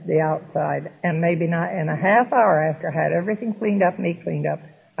cleansed the outside. And maybe not in a half hour after I had everything cleaned up, me cleaned up,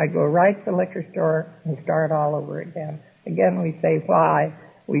 I'd go right to the liquor store and start all over again. Again, we say why.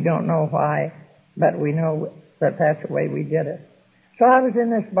 We don't know why, but we know that that's the way we did it. So I was in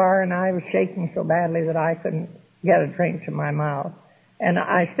this bar, and I was shaking so badly that I couldn't get a drink to my mouth. And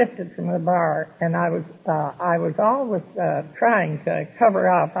I sifted from the bar, and I was always trying to cover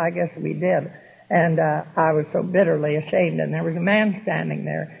up. I guess we did. And I was so bitterly ashamed. And there was a man standing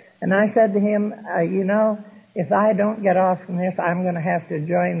there. And I said to him, if I don't get off from this, I'm going to have to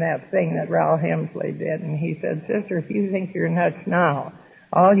join that thing that Raoul Hemsley did. And he said, sister, if you think you're nuts now,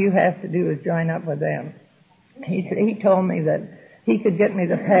 all you have to do is join up with them. He told me that he could get me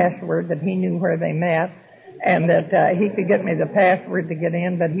the password, that he knew where they met, and that he could get me the password to get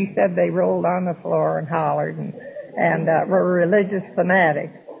in, but he said they rolled on the floor and hollered and were religious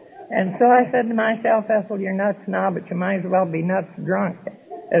fanatics. And so I said to myself, Ethel, you're nuts now, but you might as well be nuts drunk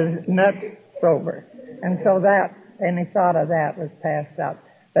as nuts sober. And so any thought of that was passed up.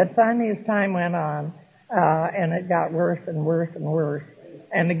 But finally, as time went on, and it got worse and worse and worse,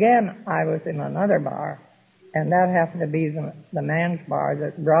 and again, I was in another bar, and that happened to be the man's bar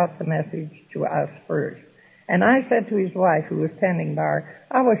that brought the message to us first. And I said to his wife, who was tending bar,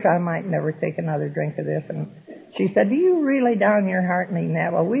 I wish I might never take another drink of this. And she said, do you really down your heart mean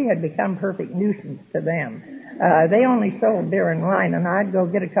that? Well, we had become perfect nuisance to them. They only sold beer and wine, and I'd go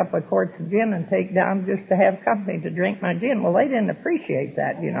get a couple of quarts of gin and take down just to have company to drink my gin. Well, they didn't appreciate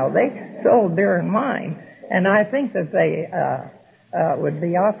that, They sold beer and wine. And I think that they would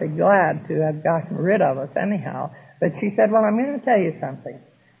be awfully glad to have gotten rid of us anyhow. But she said, well, I'm going to tell you something.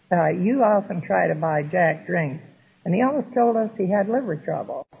 You often try to buy Jack drinks, and he always told us he had liver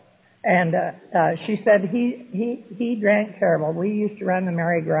trouble. And she said he drank terrible. We used to run the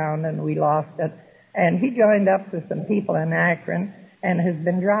merry-go-round, and we lost it. And he joined up with some people in Akron, and has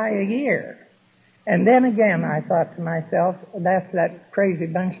been dry a year. And then again, I thought to myself, that's that crazy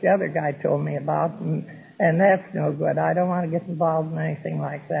bunch the other guy told me about, and that's no good. I don't want to get involved in anything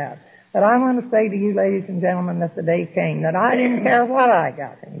like that. But I want to say to you, ladies and gentlemen, that the day came that I didn't care what I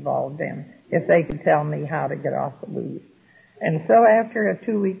got involved in if they could tell me how to get off the booze. And so after a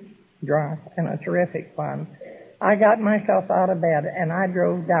 2-week drunk, and a terrific one, I got myself out of bed and I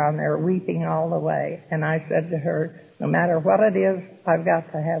drove down there weeping all the way. And I said to her, no matter what it is, I've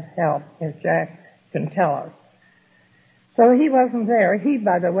got to have help if Jack can tell us. So he wasn't there. He,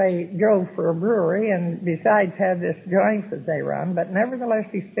 by the way, drove for a brewery and besides had this joint that they run, but nevertheless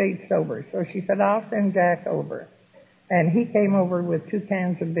he stayed sober. So she said, I'll send Jack over. And he came over with 2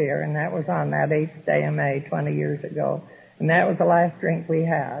 cans of beer, and that was on that 8th day of May 20 years ago. And that was the last drink we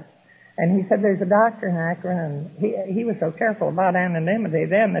had. And he said, there's a doctor in Akron, and he was so careful about anonymity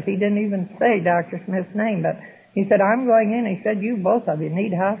then that he didn't even say Dr. Smith's name, but he said, I'm going in. He said, you both of you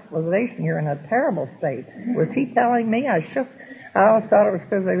need hospitalization. You're in a terrible state. Was he telling me? I shook. I always thought it was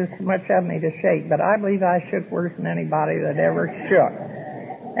because there was so much of me to shake, but I believe I shook worse than anybody that ever shook.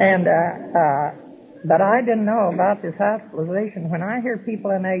 And, but I didn't know about this hospitalization. When I hear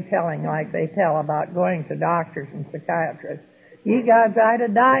people in A telling like they tell about going to doctors and psychiatrists, ye gods, I'd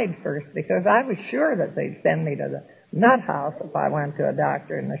have died first because I was sure that they'd send me to the nut house if I went to a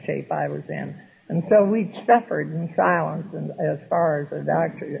doctor in the shape I was in. And so we suffered in silence and as far as the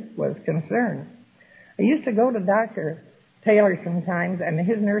doctor was concerned. I used to go to Dr. Taylor sometimes, and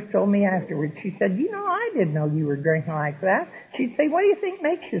his nurse told me afterwards, she said, you know, I didn't know you were drinking like that. She'd say, what do you think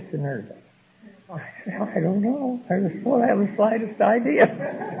makes you so nervous? I said, I don't know. I just don't have the slightest idea.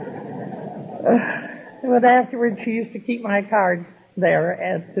 But afterwards, she used to keep my cards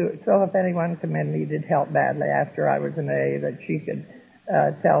there, so if anyone come in needed help badly after I was in AA, that she could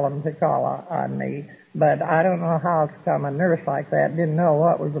tell them to call on me. But I don't know how to come a nurse like that didn't know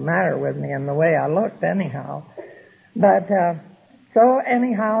what was the matter with me and the way I looked anyhow. But so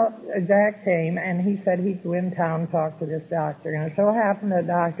anyhow, Jack came and he said he'd go in town and talk to this doctor. And it so happened that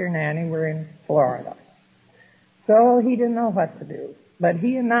Dr. and Annie were in Florida. So he didn't know what to do. But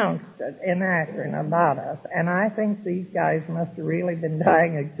he announced it in Akron about us. And I think these guys must have really been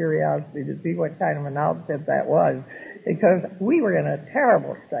dying of curiosity to see what kind of an outfit that was. Because we were in a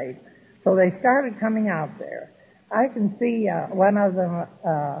terrible state. So they started coming out there. I can see one of them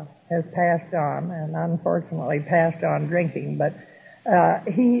has passed on, and unfortunately passed on drinking, but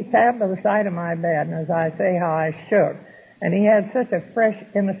he sat by the side of my bed, and as I say how I shook, and he had such a fresh,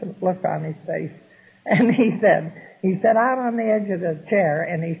 innocent look on his face. And he said out on the edge of the chair,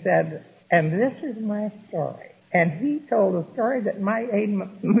 and he said, and this is my story. And he told a story that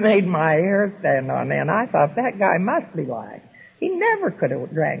made my hair stand on end. I thought, that guy must be lying. He never could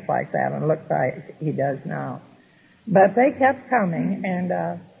have drank like that and looked like he does now. But they kept coming, and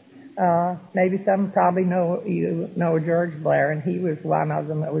maybe some probably know George Blair, and he was one of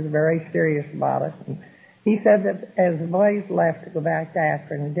them that was very serious about it. And he said that as the boys left to go back to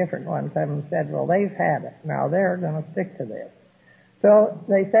Akron, different ones of them said, well, they've had it. Now they're going to stick to this. So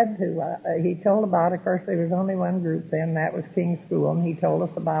they said he told about it. Of course, there was only one group then, that was King's School, and he told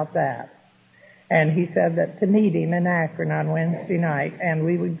us about that. And he said that to meet him in Akron on Wednesday night, and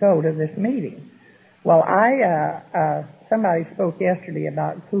we would go to this meeting. Well, somebody spoke yesterday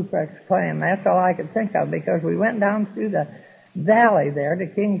about Ku Klux Klan. That's all I could think of, because we went down through the valley there to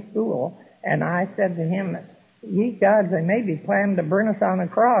King's School, and I said to him, ye gods, they may be planning to burn us on the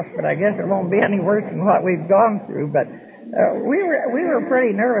cross, but I guess it won't be any worse than what we've gone through. But we were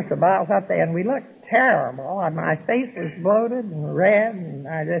pretty nervous about and we looked terrible. My face was bloated and red, and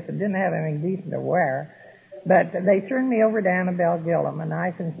I just didn't have anything decent to wear. But they turned me over to Annabelle Gillum, and I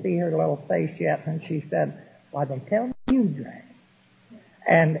can see her little face yet, and she said, well, they tell me you drank.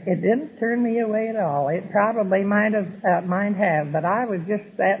 And it didn't turn me away at all. It probably might have, but I was just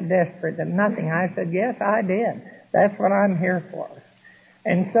that desperate that nothing. I said, yes, I did. That's what I'm here for.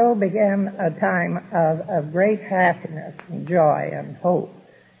 And so began a time of great happiness and joy and hope.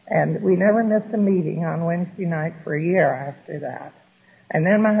 And we never missed a meeting on Wednesday night for a year after that. And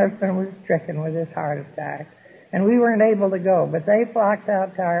then my husband was stricken with his heart attack, and we weren't able to go. But they flocked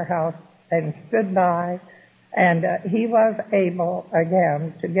out to our house and stood by, and he was able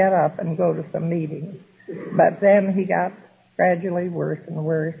again to get up and go to some meetings. But then he got gradually worse and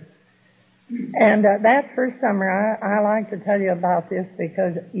worse. And that first summer, I like to tell you about this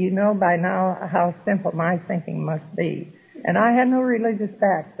because you know by now how simple my thinking must be. And I had no religious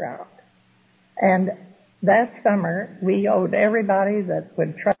background. And that summer, we owed everybody that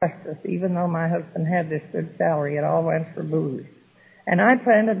would trust us, even though my husband had this good salary. It all went for booze. And I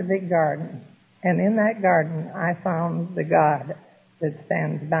planted a big garden. And in that garden, I found the God that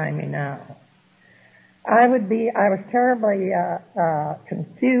stands by me now. I was terribly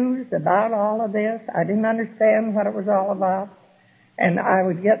confused about all of this. I didn't understand what it was all about. And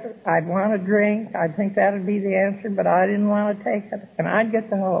I'd want a drink. I'd think that would be the answer, but I didn't want to take it. And I'd get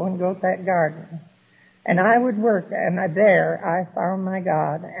the hoe and go to that garden. And I would work, and there I found my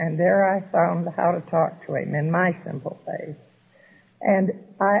God, and there I found how to talk to Him in my simple faith. And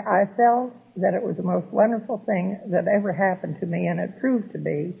I felt that it was the most wonderful thing that ever happened to me, and it proved to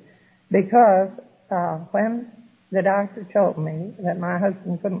be, because when the doctor told me that my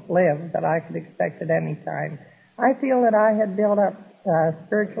husband couldn't live, that I could expect at any time, I feel that I had built up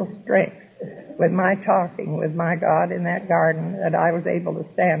spiritual strength with my talking with my God in that garden, that I was able to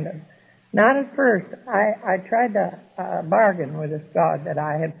stand it. Not at first. I tried to bargain with this God that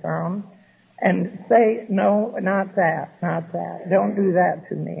I had found and say, no, not that. Don't do that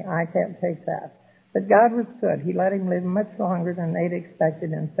to me. I can't take that. But God was good. He let him live much longer than they'd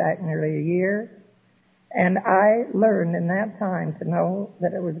expected, in fact, nearly a year. And I learned in that time to know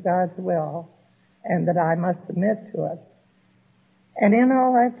that it was God's will and that I must submit to it. And in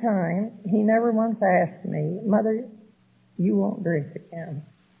all that time, he never once asked me, Mother, you won't drink again.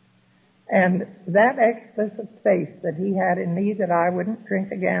 And that explicit faith that he had in me that I wouldn't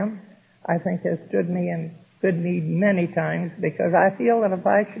drink again, I think has stood me in good need many times, because I feel that if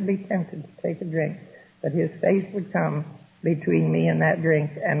I should be tempted to take a drink, that his face would come between me and that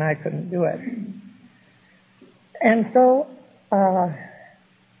drink, and I couldn't do it. And so, on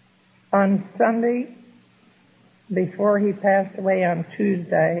Sunday, before he passed away on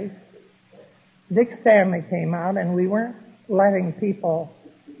Tuesday, Dick Stanley came out, and we weren't letting people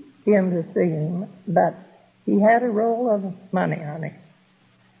in to see him, but he had a roll of money on him.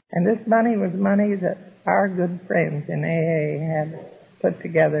 And this money was money that our good friends in AA had put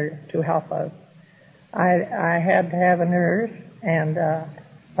together to help us. I had to have a nurse, and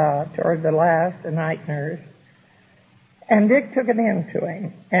toward the last, a night nurse. And Dick took it in to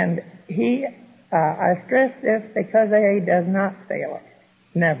him. And I stress this because AA does not fail us.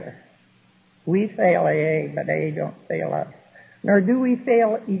 Never. We fail AA, but AA don't fail us. Nor do we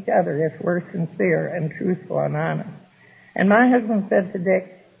fail each other if we're sincere and truthful and honest. And my husband said to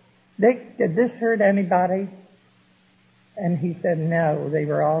Dick, did this hurt anybody? And he said, no, they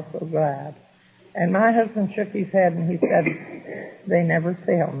were all so glad. And my husband shook his head and he said, they never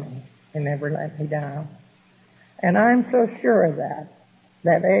fail me. They never let me down. And I'm so sure of that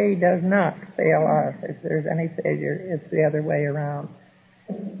AA does not fail us. If there's any failure, it's the other way around.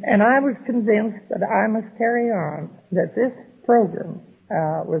 And I was convinced that I must carry on, that this program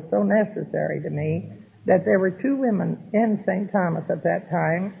was so necessary to me, that there were two women in St. Thomas at that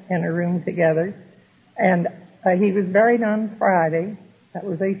time in a room together. And he was buried on Friday. That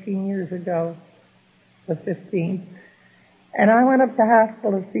was 18 years ago, the 15th. And I went up to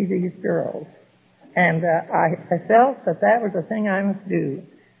hospital to see these girls. And I felt that was the thing I must do.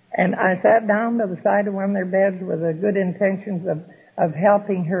 And I sat down to the side of one of their beds with the good intentions of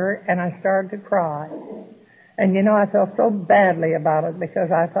helping her, and I started to cry. And I felt so badly about it,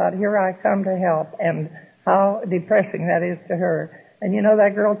 because I thought, here I come to help, and how depressing that is to her. And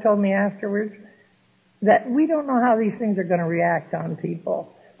that girl told me afterwards that we don't know how these things are going to react on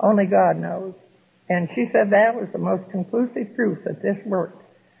people. Only God knows. And she said that was the most conclusive proof that this worked.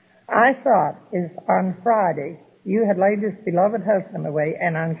 I thought, if on Friday you had laid this beloved husband away,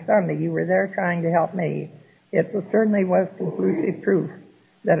 and on Sunday you were there trying to help me, it certainly was conclusive proof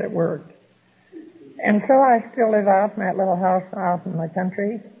that it worked. And so I still live out in that little house out in the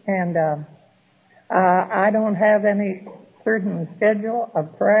country, and I don't have any certain schedule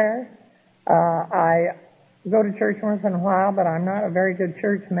of prayer. I go to church once in a while, but I'm not a very good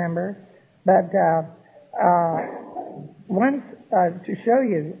church member. But once, to show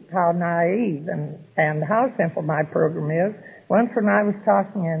you how naive and how simple my program is, once when I was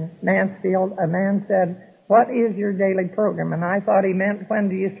talking in Mansfield, a man said, what is your daily program? And I thought he meant, when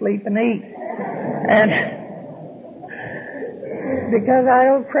do you sleep and eat? And because I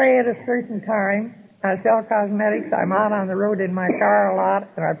don't pray at a certain time, I sell cosmetics, I'm out on the road in my car a lot,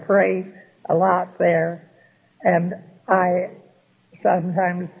 and I pray a lot there. And I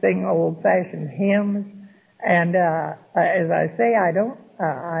sometimes sing old-fashioned hymns. And as I say, I don't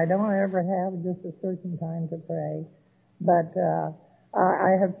ever have just a certain time to pray. But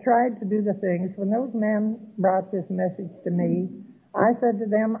I have tried to do the things. When those men brought this message to me, I said to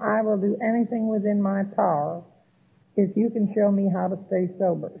them, I will do anything within my power if you can show me how to stay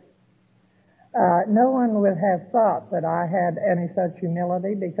sober. No one would have thought that I had any such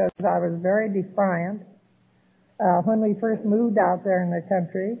humility, because I was very defiant. When we first moved out there in the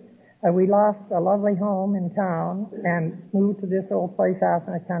country, we lost a lovely home in town and moved to this old place out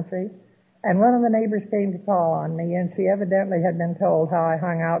in the country. And one of the neighbors came to call on me, and she evidently had been told how I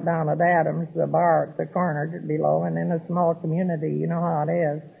hung out down at Adams, the bar at the corner below, and in a small community, you know how it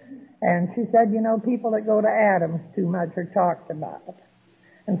is. And she said, you know, people that go to Adams too much are talked about.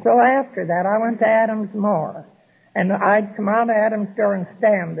 And so after that, I went to Adams more. And I'd come out of Adams' door and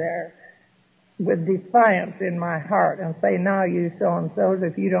stand there with defiance in my heart and say, now you so-and-sos,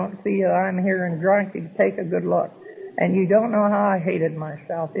 if you don't see that I'm here and drunk, you take a good look. And you don't know how I hated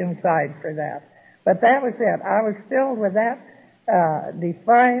myself inside for that. But that was it. I was filled with that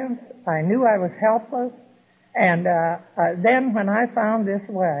defiance. I knew I was helpless. And then when I found this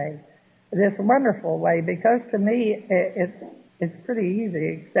way, this wonderful way, because to me it's pretty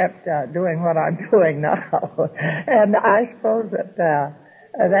easy except doing what I'm doing now. And I suppose that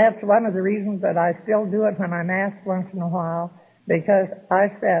that's one of the reasons that I still do it when I'm asked once in a while, because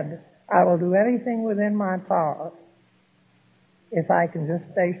I said, I will do anything within my power if I can just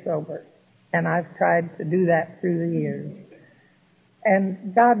stay sober. And I've tried to do that through the years.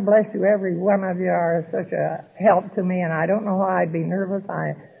 And God bless you, every one of you are such a help to me, and I don't know why I'd be nervous.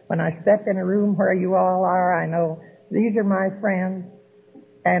 When I step in a room where you all are, I know these are my friends,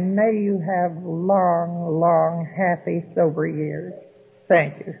 and may you have long, long, happy, sober years.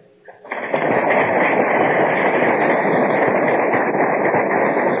 Thank you.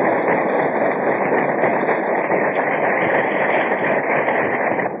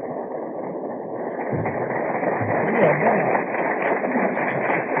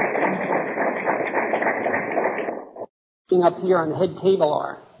 Up here on the head table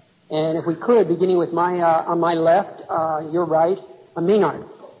are. And if we could, beginning with on my left, your right, Maynard.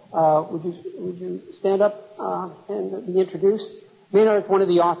 Would you stand up and be introduced? Maynard is one of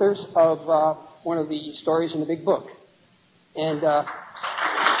the authors of one of the stories in the big book. And a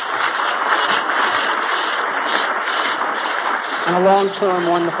long-term,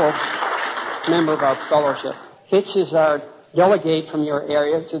 wonderful member of our fellowship. Fitz is our delegate from your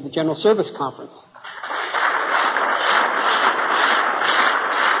area to the General Service Conference.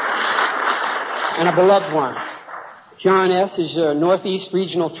 And a beloved one. John F. is a Northeast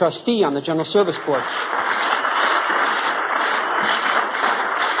Regional Trustee on the General Service Board.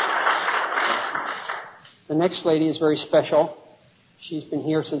 The next lady is very special. She's been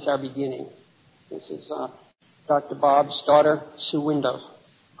here since our beginning. This is Dr. Bob's daughter, Sue Windows.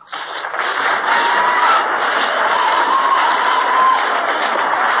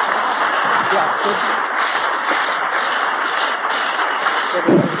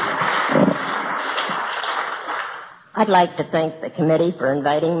 I'd like to thank the committee for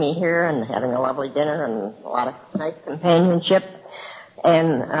inviting me here and having a lovely dinner and a lot of nice companionship.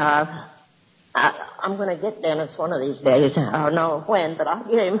 And I'm going to get Dennis one of these days. I don't know when, but I'll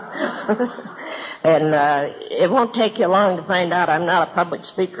get him. And it won't take you long to find out I'm not a public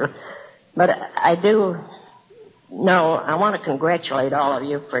speaker. But I do know I want to congratulate all of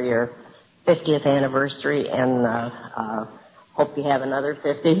you for your 50th anniversary, and hope you have another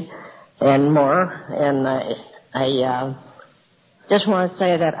 50 and more. And I just want to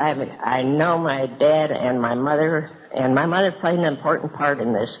say that I know my dad and my mother played an important part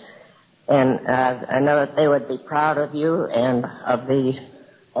in this. And I know that they would be proud of you and of the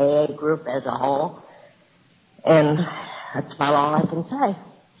AA group as a whole. And that's about all I can say.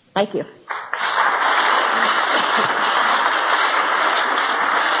 Thank you.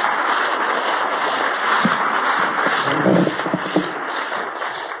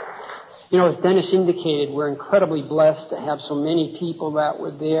 You know, as Dennis indicated, we're incredibly blessed to have so many people that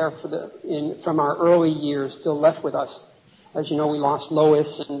were there from our early years still left with us. As you know, we lost Lois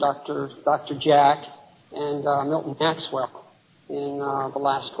and Dr. Jack and Milton Maxwell in the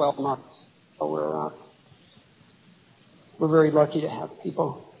last 12 months. So we're very lucky to have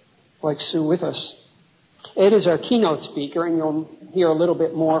people like Sue with us. Ed is our keynote speaker, and you'll hear a little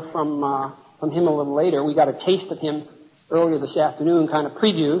bit more from him a little later. We got a taste of him earlier this afternoon, kind of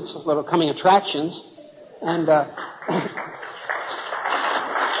previews, little coming attractions. And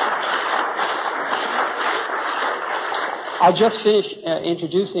I'll just finish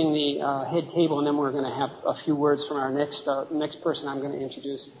introducing the head table, and then we're going to have a few words from our next person I'm going to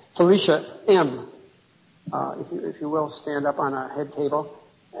introduce. Felicia M., if you will, stand up on our head table.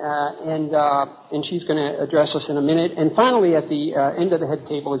 And she's going to address us in a minute. And finally, at the end of the head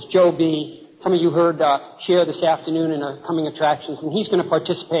table is Joe B. Some of you heard share this afternoon in our coming attractions, and he's going to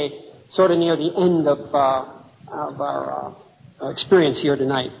participate sort of near the end of our experience here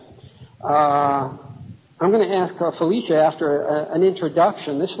tonight. I'm going to ask Felicia after an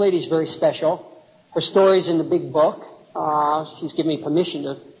introduction. This lady's very special. Her story's in the big book. She's given me permission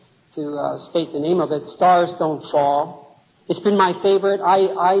to state the name of it, Stars Don't Fall. It's been my favorite.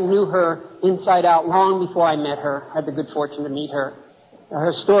 I knew her inside out long before I met her, had the good fortune to meet her.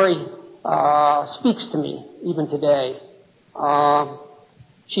 Her story speaks to me even today.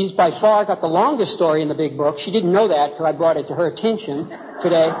 She's by far got the longest story in the big book. She didn't know that until I brought it to her attention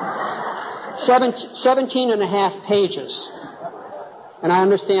today. 17 and a half pages. And I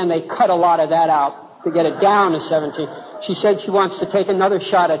understand they cut a lot of that out to get it down to 17. She said she wants to take another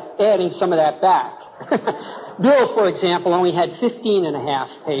shot at adding some of that back. Bill, for example, only had 15 and a half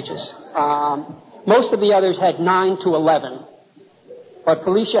pages. Most of the others had 9 to 11. But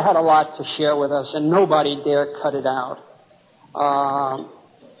Felicia had a lot to share with us, and nobody dared cut it out.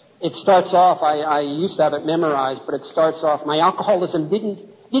 It starts off, I used to have it memorized, but it starts off, my alcoholism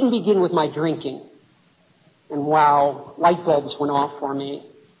didn't begin with my drinking. And wow, light bulbs went off for me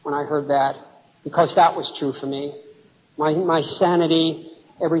when I heard that, because that was true for me. My sanity,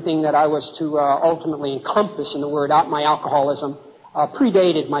 everything that I was to ultimately encompass in the word out my alcoholism,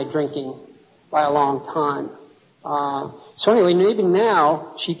 predated my drinking by a long time. So anyway, maybe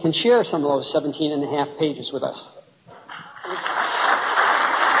now she can share some of those 17 and a half pages with us.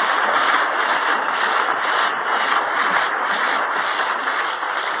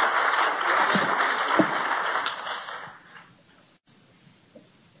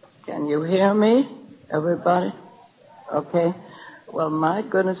 Can you hear me, everybody? Okay. Well, my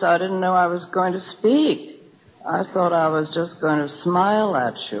goodness, I didn't know I was going to speak. I thought I was just going to smile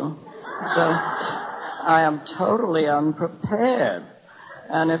at you. So I am totally unprepared.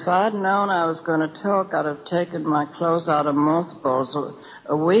 And if I'd known I was going to talk, I'd have taken my clothes out of mothballs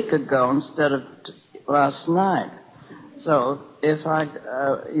a week ago instead of last night. So if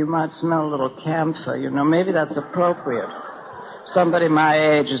you might smell a little camphor, maybe that's appropriate. Somebody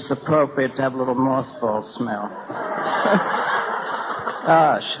my age, it's appropriate to have a little mothball smell.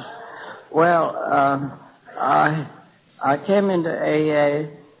 Gosh. Well, I came into AA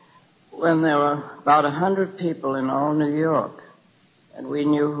when there were about 100 people in all New York, and we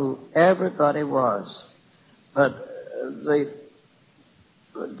knew who everybody was. But the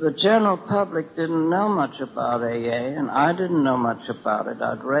general public didn't know much about AA, and I didn't know much about it.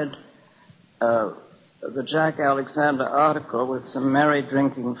 I'd read the Jack Alexander article with some merry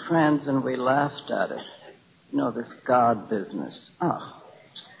drinking friends, and we laughed at it. This God business. Oh.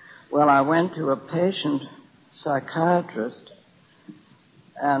 Well, I went to a patient psychiatrist,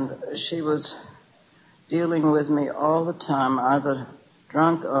 and she was dealing with me all the time, either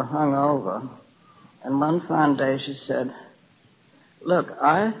drunk or hungover. And one fine day she said, "Look,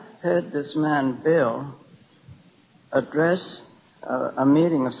 I heard this man, Bill, address a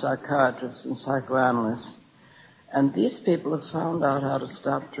meeting of psychiatrists and psychoanalysts, and these people have found out how to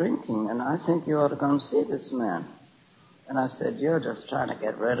stop drinking, and I think you ought to go and see this man." And I said, "You're just trying to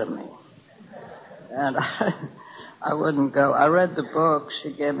get rid of me." And I wouldn't go. I read the book.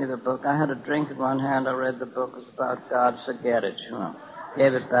 She gave me the book. I had a drink in one hand. I read the book. It was about God. Forget it,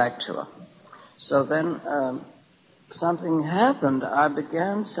 Gave it back to her. So then something happened. I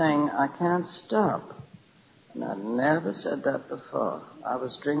began saying, "I can't stop." And I'd never said that before. I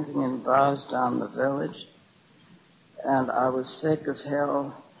was drinking in bars down the village, and I was sick as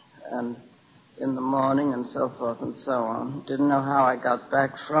hell, and in the morning and so forth and so on. Didn't know how I got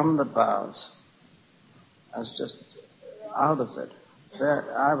back from the bars. I was just out of it.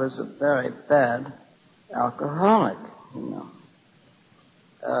 I was a very bad alcoholic,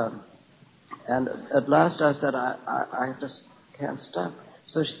 And at last I said, I just can't stop.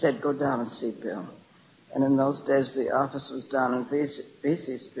 So she said, "Go down and see Bill." And in those days, the office was down in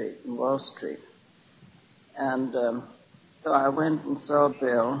Vesey Street, in Wall Street. And so I went and saw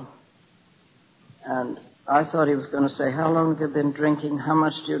Bill, and I thought he was going to say, "How long have you been drinking? How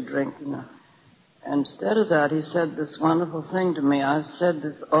much do you drink?" And instead of that, he said this wonderful thing to me. I've said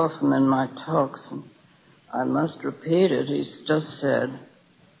this often in my talks, and I must repeat it. He's just said,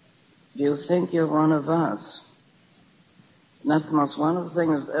 "Do you think you're one of us?" And that's the most wonderful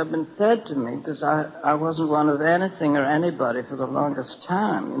thing that's ever been said to me, because I wasn't one of anything or anybody for the longest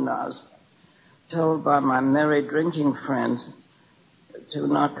time. I was told by my merry drinking friends to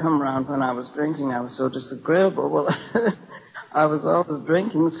not come around when I was drinking. I was so disagreeable. Well, I was always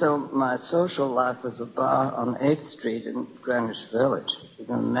drinking, so my social life was a bar on 8th Street in Greenwich Village. You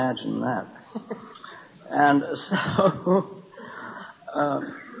can imagine that. And so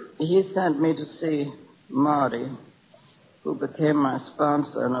he sent me to see Marty, who became my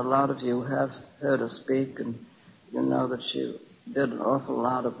sponsor, and a lot of you have heard her speak, and you know that she did an awful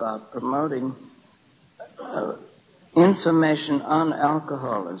lot about promoting information on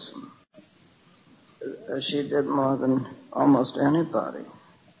alcoholism. She did more than almost anybody.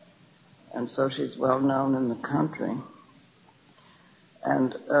 and so she's well known in the country.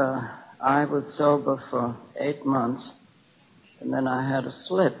 And I was sober for 8 months, and then I had a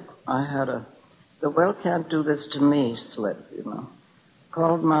slip. I had the well can't do this to me slip, you know.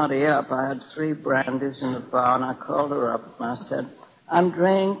 Called Marty up. I had 3 brandies in the bar, and I called her up, and I said, I'm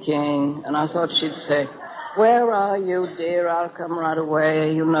drinking. And I thought she'd say, where are you, dear? I'll come right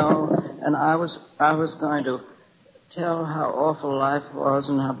away, you know. And I was going to tell how awful life was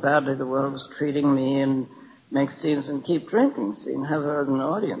and how badly the world was treating me and make scenes and keep drinking, see, and have her as an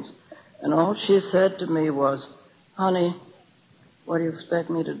audience. And all she said to me was, honey, what do you expect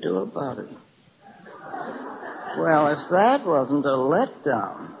me to do about it? Well, if that wasn't a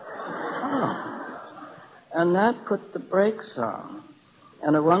letdown. Oh. And that put the brakes on.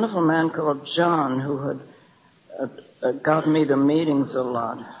 And a wonderful man called John, who had got me to meetings a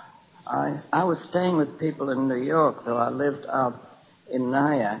lot. I was staying with people in New York, though I lived out in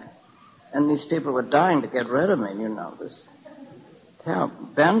Nyack. And these people were dying to get rid of me, you know, this terrible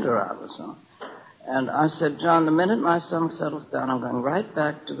bender I was on. And I said, John, the minute my stomach settles down, I'm going right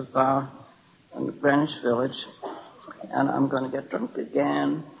back to the bar in Greenwich Village, and I'm going to get drunk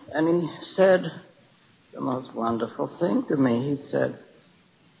again. And he said the most wonderful thing to me. He said,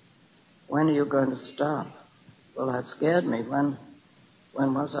 when are you going to stop? Well, that scared me. When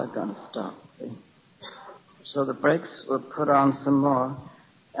was I going to stop? See? So the brakes were put on some more,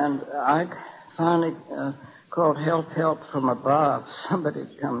 and I finally called help from above. Somebody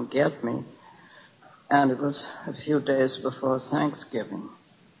come get me. And it was a few days before Thanksgiving.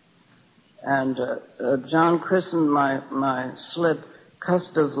 And John christened my slip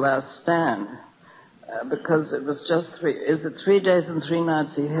Custer's Last Stand because it was just 3 days and 3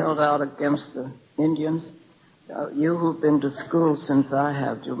 nights he held out against the Indians. You who've been to school since I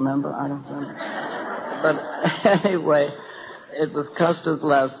have, do you remember? I don't remember. But anyway, it was Custer's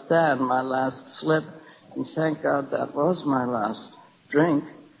Last Stand, my last slip, and thank God that was my last drink.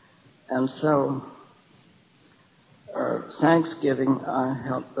 And so Thanksgiving,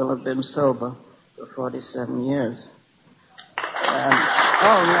 will have been sober for 47 years. And,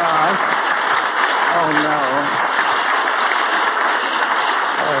 oh no.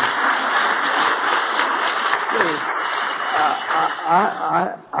 Please,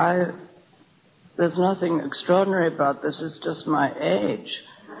 there's nothing extraordinary about this. It's just my age.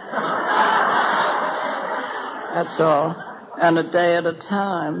 That's all. And a day at a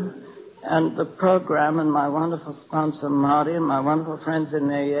time. And the program and my wonderful sponsor, Marty, and my wonderful friends in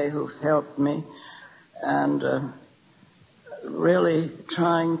AA who've helped me, and really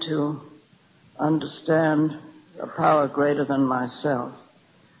trying to understand a power greater than myself,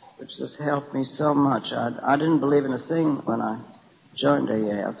 which has helped me so much. I didn't believe in a thing when I joined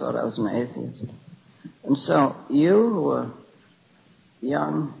AA. I thought I was an atheist. And so you who are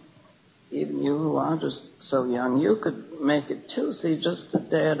young, even you who aren't so young, you could make it too. See, just a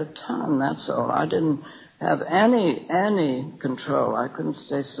day at a time, that's all. I didn't have any control. I couldn't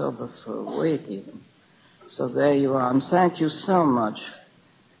stay sober for a week even. So there you are. And thank you so much.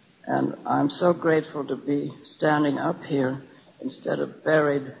 And I'm so grateful to be standing up here instead of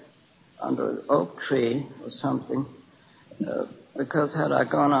buried under an oak tree or something, because had I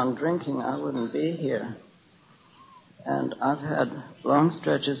gone on drinking, I wouldn't be here. And I've had long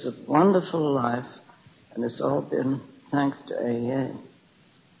stretches of wonderful life, and it's all been thanks to AA.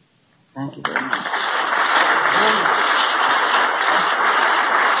 Thank you very much.